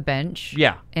comes off the bench.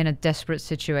 Yeah. In a desperate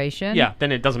situation. Yeah.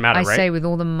 Then it doesn't matter, right? I say with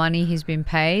all the money he's been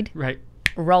paid. Right.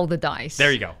 Roll the dice.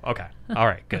 There you go. Okay. All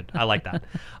right. Good. I like that.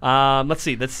 Let's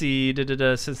see.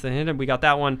 Since the hint, we got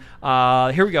that one.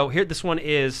 Here we go. This one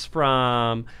is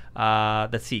from,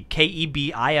 let's see,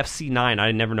 KEBIFC9.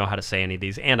 I never know how to say any of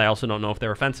these, and I also don't know if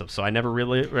they're offensive, so I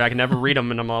can never read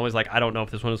them, and I'm always like, I don't know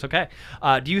if this one is okay.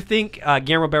 Do you think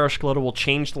Guillermo Barros-Schelotto will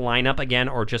change the lineup again,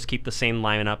 or just keep the same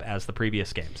lineup as the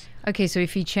previous games? Okay, so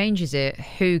if he changes it,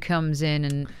 who comes in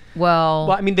and,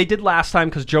 well, I mean, they did last time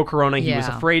because Joe Corona, he was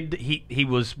afraid, he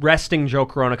was resting Joe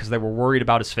Corona because they were worried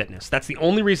about his fitness. That's the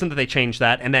only reason that they changed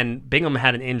that, and then Bingham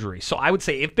had an injury. So I would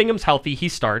say if Bingham's healthy, he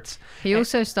starts. He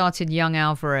also started young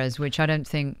Alvarez, which I don't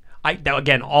think...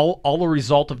 Again, all a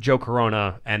result of Joe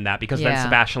Corona and that, because then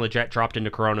Sebastian Lletget dropped into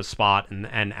Corona's spot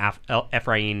and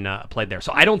Efrain played there.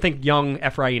 So I don't think young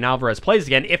Efrain Alvarez plays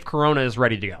again if Corona is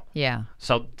ready to go. Yeah.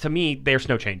 So to me, there's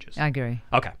no changes. I agree.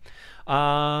 Okay.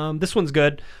 This one's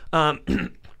good.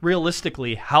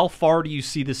 Realistically, how far do you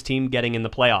see this team getting in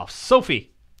the playoffs?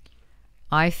 Sophie?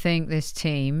 I think this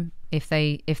team, if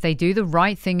they do the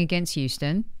right thing against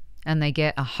Houston and they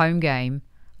get a home game,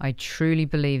 I truly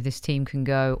believe this team can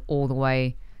go all the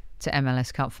way to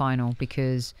MLS Cup final,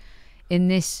 because in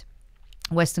this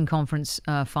Western Conference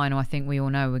final, I think we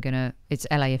all know it's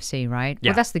LAFC, right?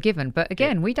 Yeah. Well, that's the given. But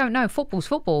again, we don't know. Football's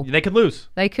football. They could lose.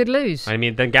 They could lose. I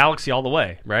mean, then Galaxy all the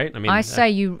way, right? I mean, I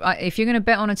say if you're going to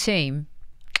bet on a team,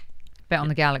 bet on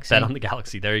the Galaxy. Bet on the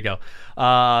Galaxy. There you go.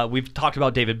 We've talked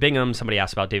about David Bingham. Somebody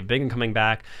asked about David Bingham coming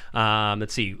back.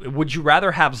 Let's see. Would you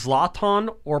rather have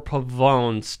Zlatan or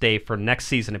Pavone stay for next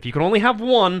season? If you could only have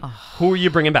one, who are you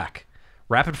bringing back?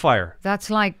 Rapid fire. That's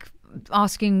like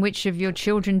asking which of your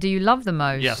children do you love the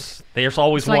most. Yes, there's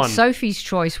always it's one. Like Sophie's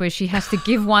choice, where she has to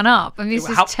give one up. I mean, this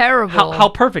is terrible. How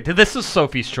perfect. This is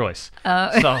Sophie's choice. So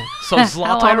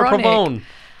Zlatan or Pavone?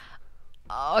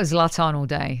 Oh, Zlatan all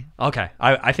day. Okay,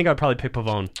 I think I'd probably pick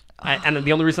Pavone. And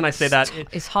the only reason I say that...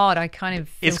 It's hard. I kind of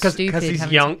feel stupid. It's because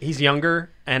he's young. He's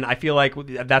younger, and I feel like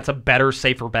that's a better,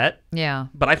 safer bet. Yeah.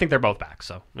 But I think they're both back,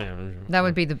 so... Yeah. That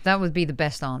would be the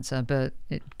best answer, but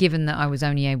given that I was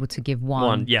only able to give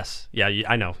one... Yes. Yeah,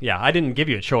 I know. Yeah, I didn't give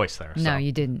you a choice there. So no,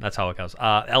 you didn't. That's how it goes.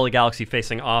 LA Galaxy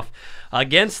facing off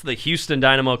against the Houston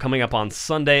Dynamo coming up on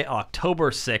Sunday, October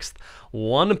 6th.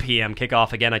 1 p.m.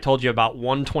 kickoff. Again, I told you about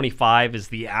 1:25 is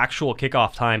the actual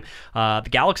kickoff time. The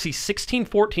Galaxy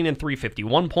 16-14 and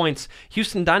 351 points.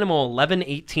 Houston Dynamo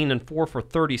 11-18 and 4 for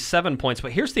 37 points.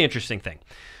 But here's the interesting thing.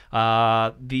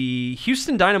 The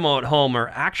Houston Dynamo at home are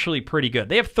actually pretty good.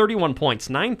 They have 31 points,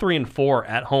 9-3 and 4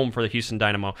 at home for the Houston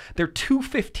Dynamo. They're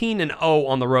 2-15 and 0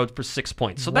 on the road for 6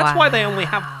 points. So that's why they only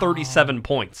have 37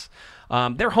 points.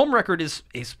 Their home record is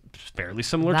fairly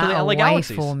similar to the LA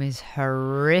Galaxy's. That away form is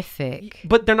horrific.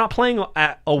 But they're not playing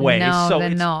away. No, so they're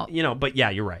not. But yeah,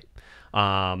 you're right.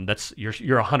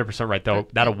 You're 100% right though.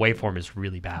 That away form is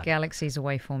really bad. Galaxy's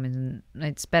away form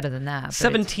it's better than that.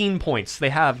 17 points. They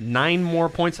have 9 more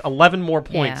points, 11 more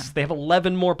points. Yeah. They have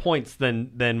 11 more points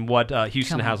than what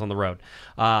Houston has on the road.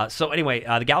 So anyway,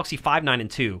 the Galaxy 5-9 and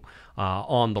 2.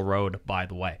 On the road, by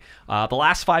the way. The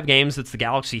last 5 games, it's the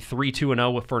Galaxy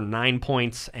 3-2-0 for 9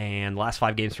 points, and the last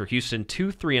 5 games for Houston,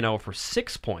 2-3-0 for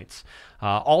 6 points.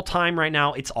 All time right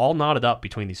now, it's all knotted up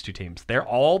between these two teams. They're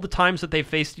all the times that they've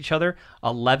faced each other,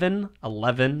 11,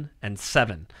 11, and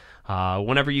 7.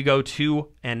 Whenever you go to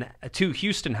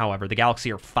Houston, however, the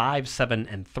Galaxy are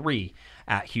 5-7 and 3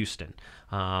 at Houston.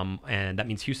 And that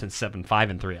means Houston's 7-5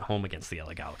 and 3 at home against the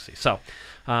LA Galaxy. So,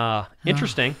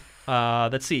 interesting.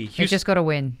 Let's see. You just got to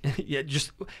win. Yeah,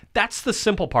 that's the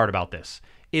simple part about this.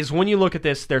 Is when you look at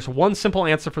this, there's one simple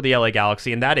answer for the LA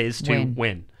Galaxy, and that is to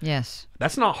win. Yes.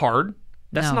 That's not hard.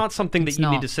 That's not something that you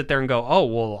need to sit there and go, oh,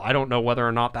 well, I don't know whether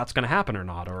or not that's going to happen or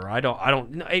not, or I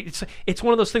don't. It's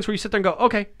one of those things where you sit there and go,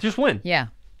 okay, just win. Yeah.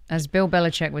 As Bill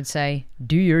Belichick would say,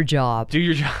 do your job. Do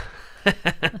your job.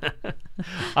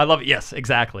 I love it. Yes,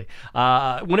 exactly.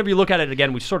 Whenever you look at it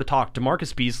again, we sort of talked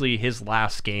DeMarcus Beasley, his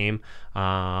last game.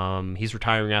 He's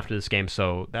retiring after this game,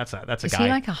 so that's a guy. Is he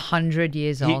like 100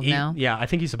 years old now? Yeah, I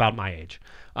think he's about my age.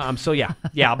 So yeah,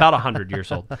 about 100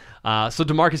 years old. So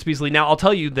DeMarcus Beasley. Now I'll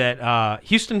tell you that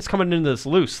Houston's coming into this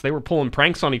loose. They were pulling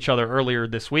pranks on each other earlier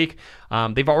this week.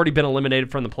 They've already been eliminated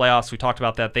from the playoffs. We talked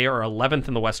about that. They are 11th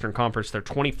in the Western Conference. They're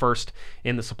 21st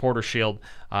in the Supporters Shield.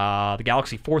 The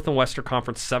Galaxy 4th in the Western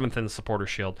Conference, 7th in the Supporters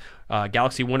Shield.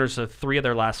 Galaxy winners of 3 of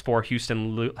their last 4.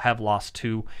 Houston have lost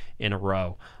 2 in a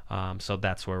row. So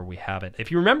that's where we have it.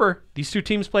 If you remember, these two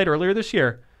teams played earlier this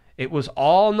year. It was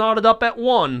all knotted up at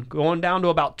 1, going down to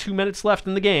about 2 minutes left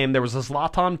in the game. There was a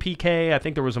Zlatan PK. I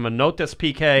think there was a Manotas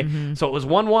PK. Mm-hmm. So it was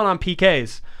 1-1 on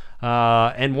PKs.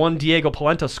 And one Diego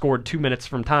Polenta scored 2 minutes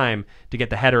from time to get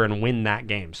the header and win that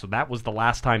game. So that was the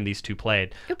last time these two played.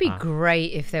 It would be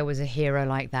great if there was a hero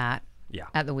like that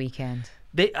at the weekend.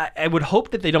 I would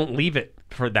hope that they don't leave it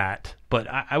for that, but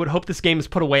I would hope this game is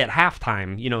put away at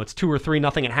halftime. You know, it's 2 or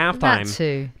 3-0 at halftime. That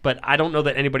too. But I don't know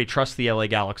that anybody trusts the LA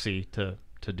Galaxy to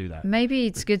do that. Maybe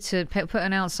it's good to put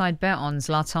an outside bet on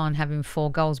Zlatan having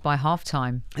 4 goals by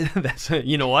halftime.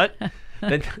 You know what?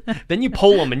 then you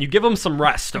pull them and you give them some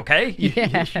rest, okay?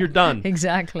 You're done.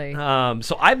 Exactly.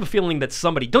 So I have a feeling that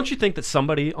somebody, don't you think that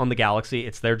somebody on the Galaxy,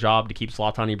 it's their job to keep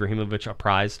Zlatan Ibrahimovic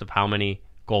apprised of how many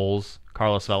goals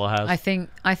Carlos Vela has? I think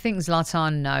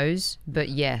Zlatan knows, but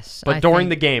yes. But during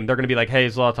the game, they're going to be like, "Hey,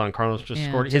 Zlatan, Carlos just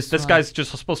scored. This guy's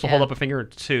just supposed to hold up a finger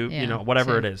to,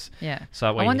 whatever it is." Yeah. So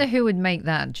that way I wonder who would make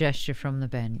that gesture from the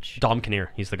bench. Dom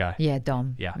Kinnear, he's the guy. Yeah,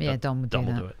 Dom. Yeah, Dom would do that.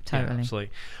 Will do it. Totally. Yeah,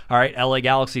 absolutely. All right, LA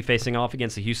Galaxy facing off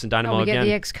against the Houston Dynamo we again. get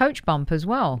the ex-coach bump as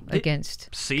well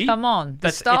against. See? Come on,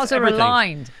 the stars are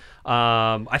aligned.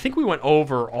 I think we went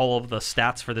over all of the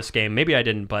stats for this game. Maybe I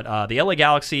didn't, but the LA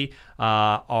Galaxy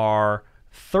are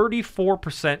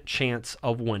 34% chance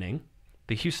of winning.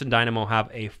 The Houston Dynamo have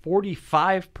a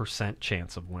 45%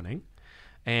 chance of winning.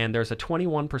 And there's a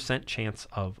 21% chance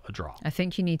of a draw. I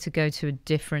think you need to go to a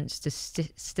different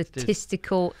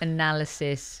statistical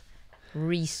analysis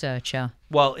researcher.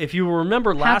 Well, if you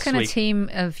remember last week... How can a team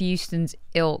of Houston's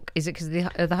ilk... Is it because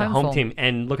of the home form? Team.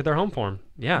 And look at their home form.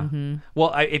 Yeah. Mm-hmm.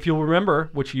 Well, if you'll remember,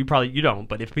 which you don't,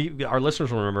 but if our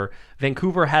listeners will remember,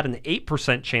 Vancouver had an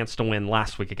 8% chance to win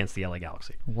last week against the LA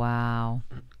Galaxy. Wow.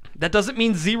 That doesn't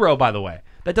mean 0, by the way.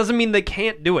 That doesn't mean they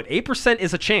can't do it. 8%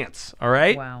 is a chance, all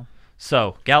right? Wow.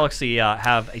 So, Galaxy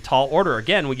have a tall order.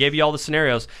 Again, we gave you all the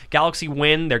scenarios. Galaxy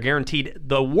win. They're guaranteed.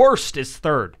 The worst is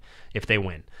 3rd if they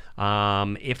win.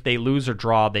 If they lose or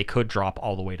draw, they could drop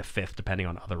all the way to 5th, depending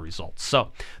on other results.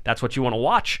 So that's what you want to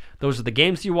watch. Those are the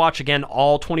games you watch. Again,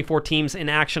 all 24 teams in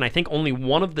action. I think only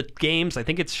one of the games, I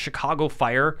think it's Chicago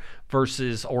Fire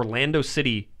versus Orlando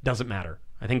City, doesn't matter.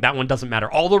 I think that one doesn't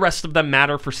matter. All the rest of them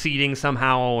matter for seeding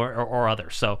somehow or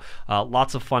other. So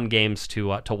lots of fun games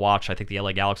to watch. I think the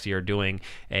LA Galaxy are doing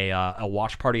a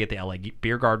watch party at the LA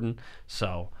Beer Garden.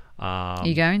 So are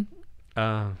you going?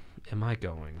 Am I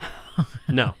going?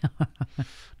 No.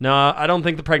 No, I don't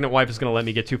think the pregnant wife is going to let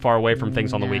me get too far away from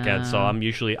things on the weekend. So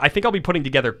I think I'll be putting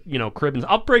together, crib and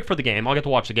I'll break for the game. I'll get to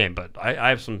watch the game, but I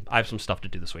have some stuff to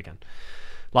do this weekend.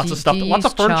 Lots of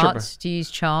furniture. Do you use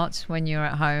charts when you're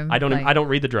at home? I don't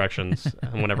read the directions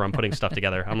whenever I'm putting stuff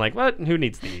together. I'm like, what? Who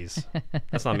needs these?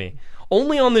 That's not me.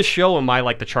 Only on this show am I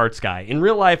like the charts guy. In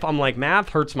real life, I'm like, math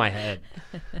hurts my head.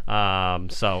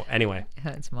 So anyway. It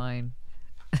hurts mine.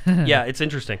 Yeah, it's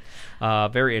interesting.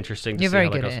 Very interesting. You're very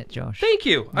good at it, Josh. Thank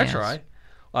you. I try.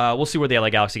 We'll see where the LA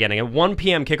Galaxy getting at 1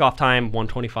 p.m. kickoff time,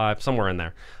 1:25, somewhere in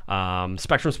there.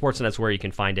 Spectrum Sportsnet's where you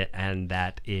can find it, and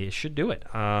that should do it.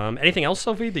 Anything else,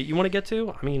 Sophie, that you want to get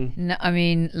to?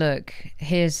 Look,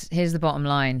 here's the bottom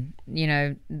line.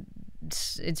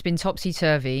 It's been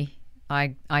topsy-turvy.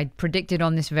 I predicted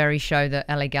on this very show that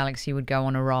LA Galaxy would go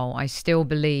on a roll. I still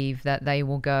believe that they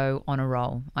will go on a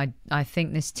roll. I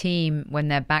think this team, when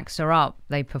their backs are up,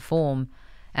 they perform.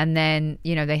 And then,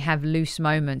 they have loose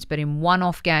moments. But in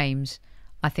one-off games,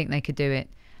 I think they could do it.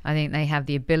 I think they have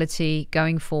the ability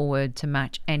going forward to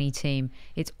match any team.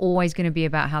 It's always going to be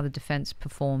about how the defense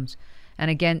performs. And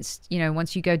against,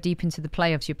 once you go deep into the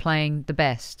playoffs, you're playing the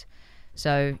best.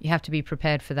 So you have to be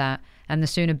prepared for that. And the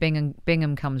sooner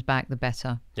Bingham comes back, the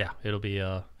better. Yeah, it'll be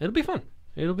fun.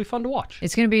 It'll be fun to watch.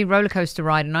 It's going to be a roller coaster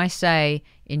ride. And I say,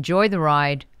 enjoy the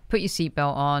ride. Put your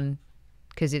seatbelt on,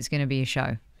 because it's going to be a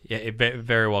show. Yeah, it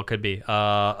very well could be.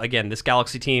 Again, this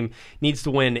Galaxy team needs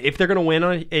to win. If they're going to win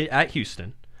at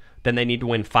Houston, then they need to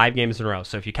win 5 games in a row.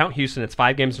 So if you count Houston, it's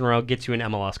 5 games in a row, gets you an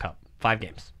MLS Cup. 5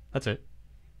 games. That's it.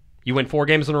 You win 4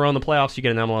 games in a row in the playoffs, you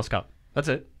get an MLS Cup. That's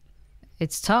it.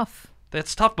 It's tough.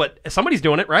 That's tough, but somebody's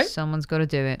doing it, right? Someone's got to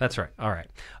do it. That's right. All right.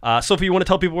 Sophie, you want to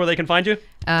tell people where they can find you?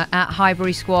 At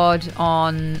Highbury Squad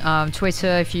on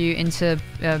Twitter, if you're into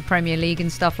Premier League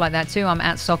and stuff like that too. I'm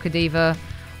at Soccer Diva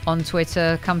on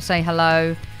Twitter. Come say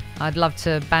hello. I'd love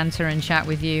to banter and chat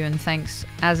with you. And thanks,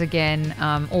 as again,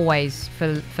 always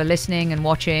for listening and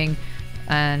watching.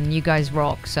 And you guys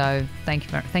rock. So thank you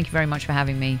very much for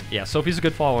having me. Yeah, Sophie's a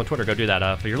good follow on Twitter. Go do that.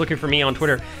 If you're looking for me on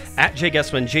Twitter, at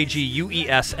Guesman,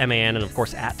 JGUESMAN, and of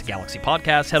course at Galaxy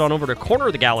Podcast. Head on over to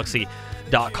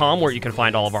cornerofthegalaxy.com where you can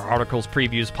find all of our articles,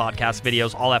 previews, podcasts,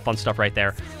 videos, all that fun stuff right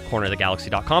there.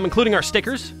 Cornerofthegalaxy.com, including our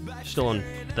stickers. Still in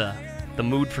the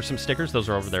mood for some stickers. Those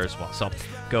are over there as well. So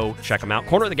go check them out.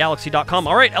 Cornerofthegalaxy.com.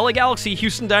 All right, LA Galaxy,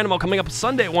 Houston Dynamo coming up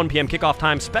Sunday at 1 p.m. kickoff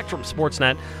time. Spectrum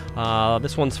Sportsnet.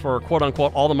 This one's for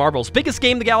quote-unquote all the marbles. Biggest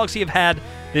game the Galaxy have had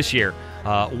this year.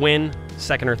 Win,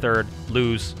 second or third,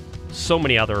 lose. So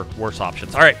many other worse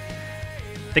options. All right.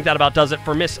 I think that about does it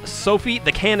for Miss Sophie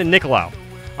the Cannon Nicolaou.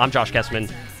 I'm Josh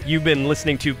Guesman. You've been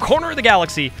listening to Corner of the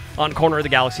Galaxy on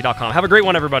cornerofthegalaxy.com. Have a great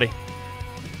one, everybody.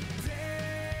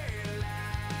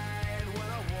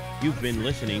 You've been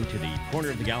listening to the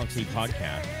Corner of the Galaxy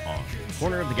podcast on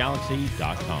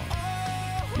cornerofthegalaxy.com.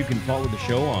 You can follow the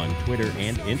show on Twitter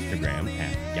and Instagram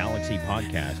at Galaxy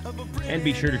Podcast, and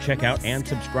be sure to check out and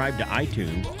subscribe to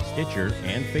iTunes, Stitcher,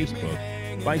 and Facebook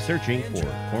by searching for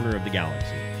Corner of the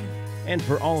Galaxy. And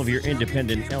for all of your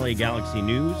independent LA Galaxy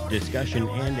news, discussion,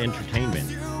 and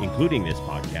entertainment, including this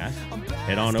podcast,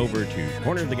 head on over to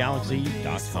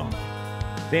cornerofthegalaxy.com.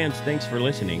 Fans, thanks for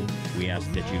listening. We ask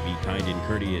that you be kind and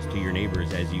courteous to your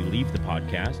neighbors as you leave the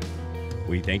podcast.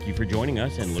 We thank you for joining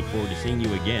us and look forward to seeing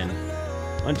you again.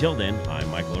 Until then, I'm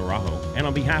Michael Araujo, and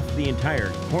on behalf of the entire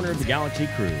Corner of the Galaxy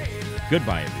crew,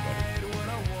 goodbye, everybody.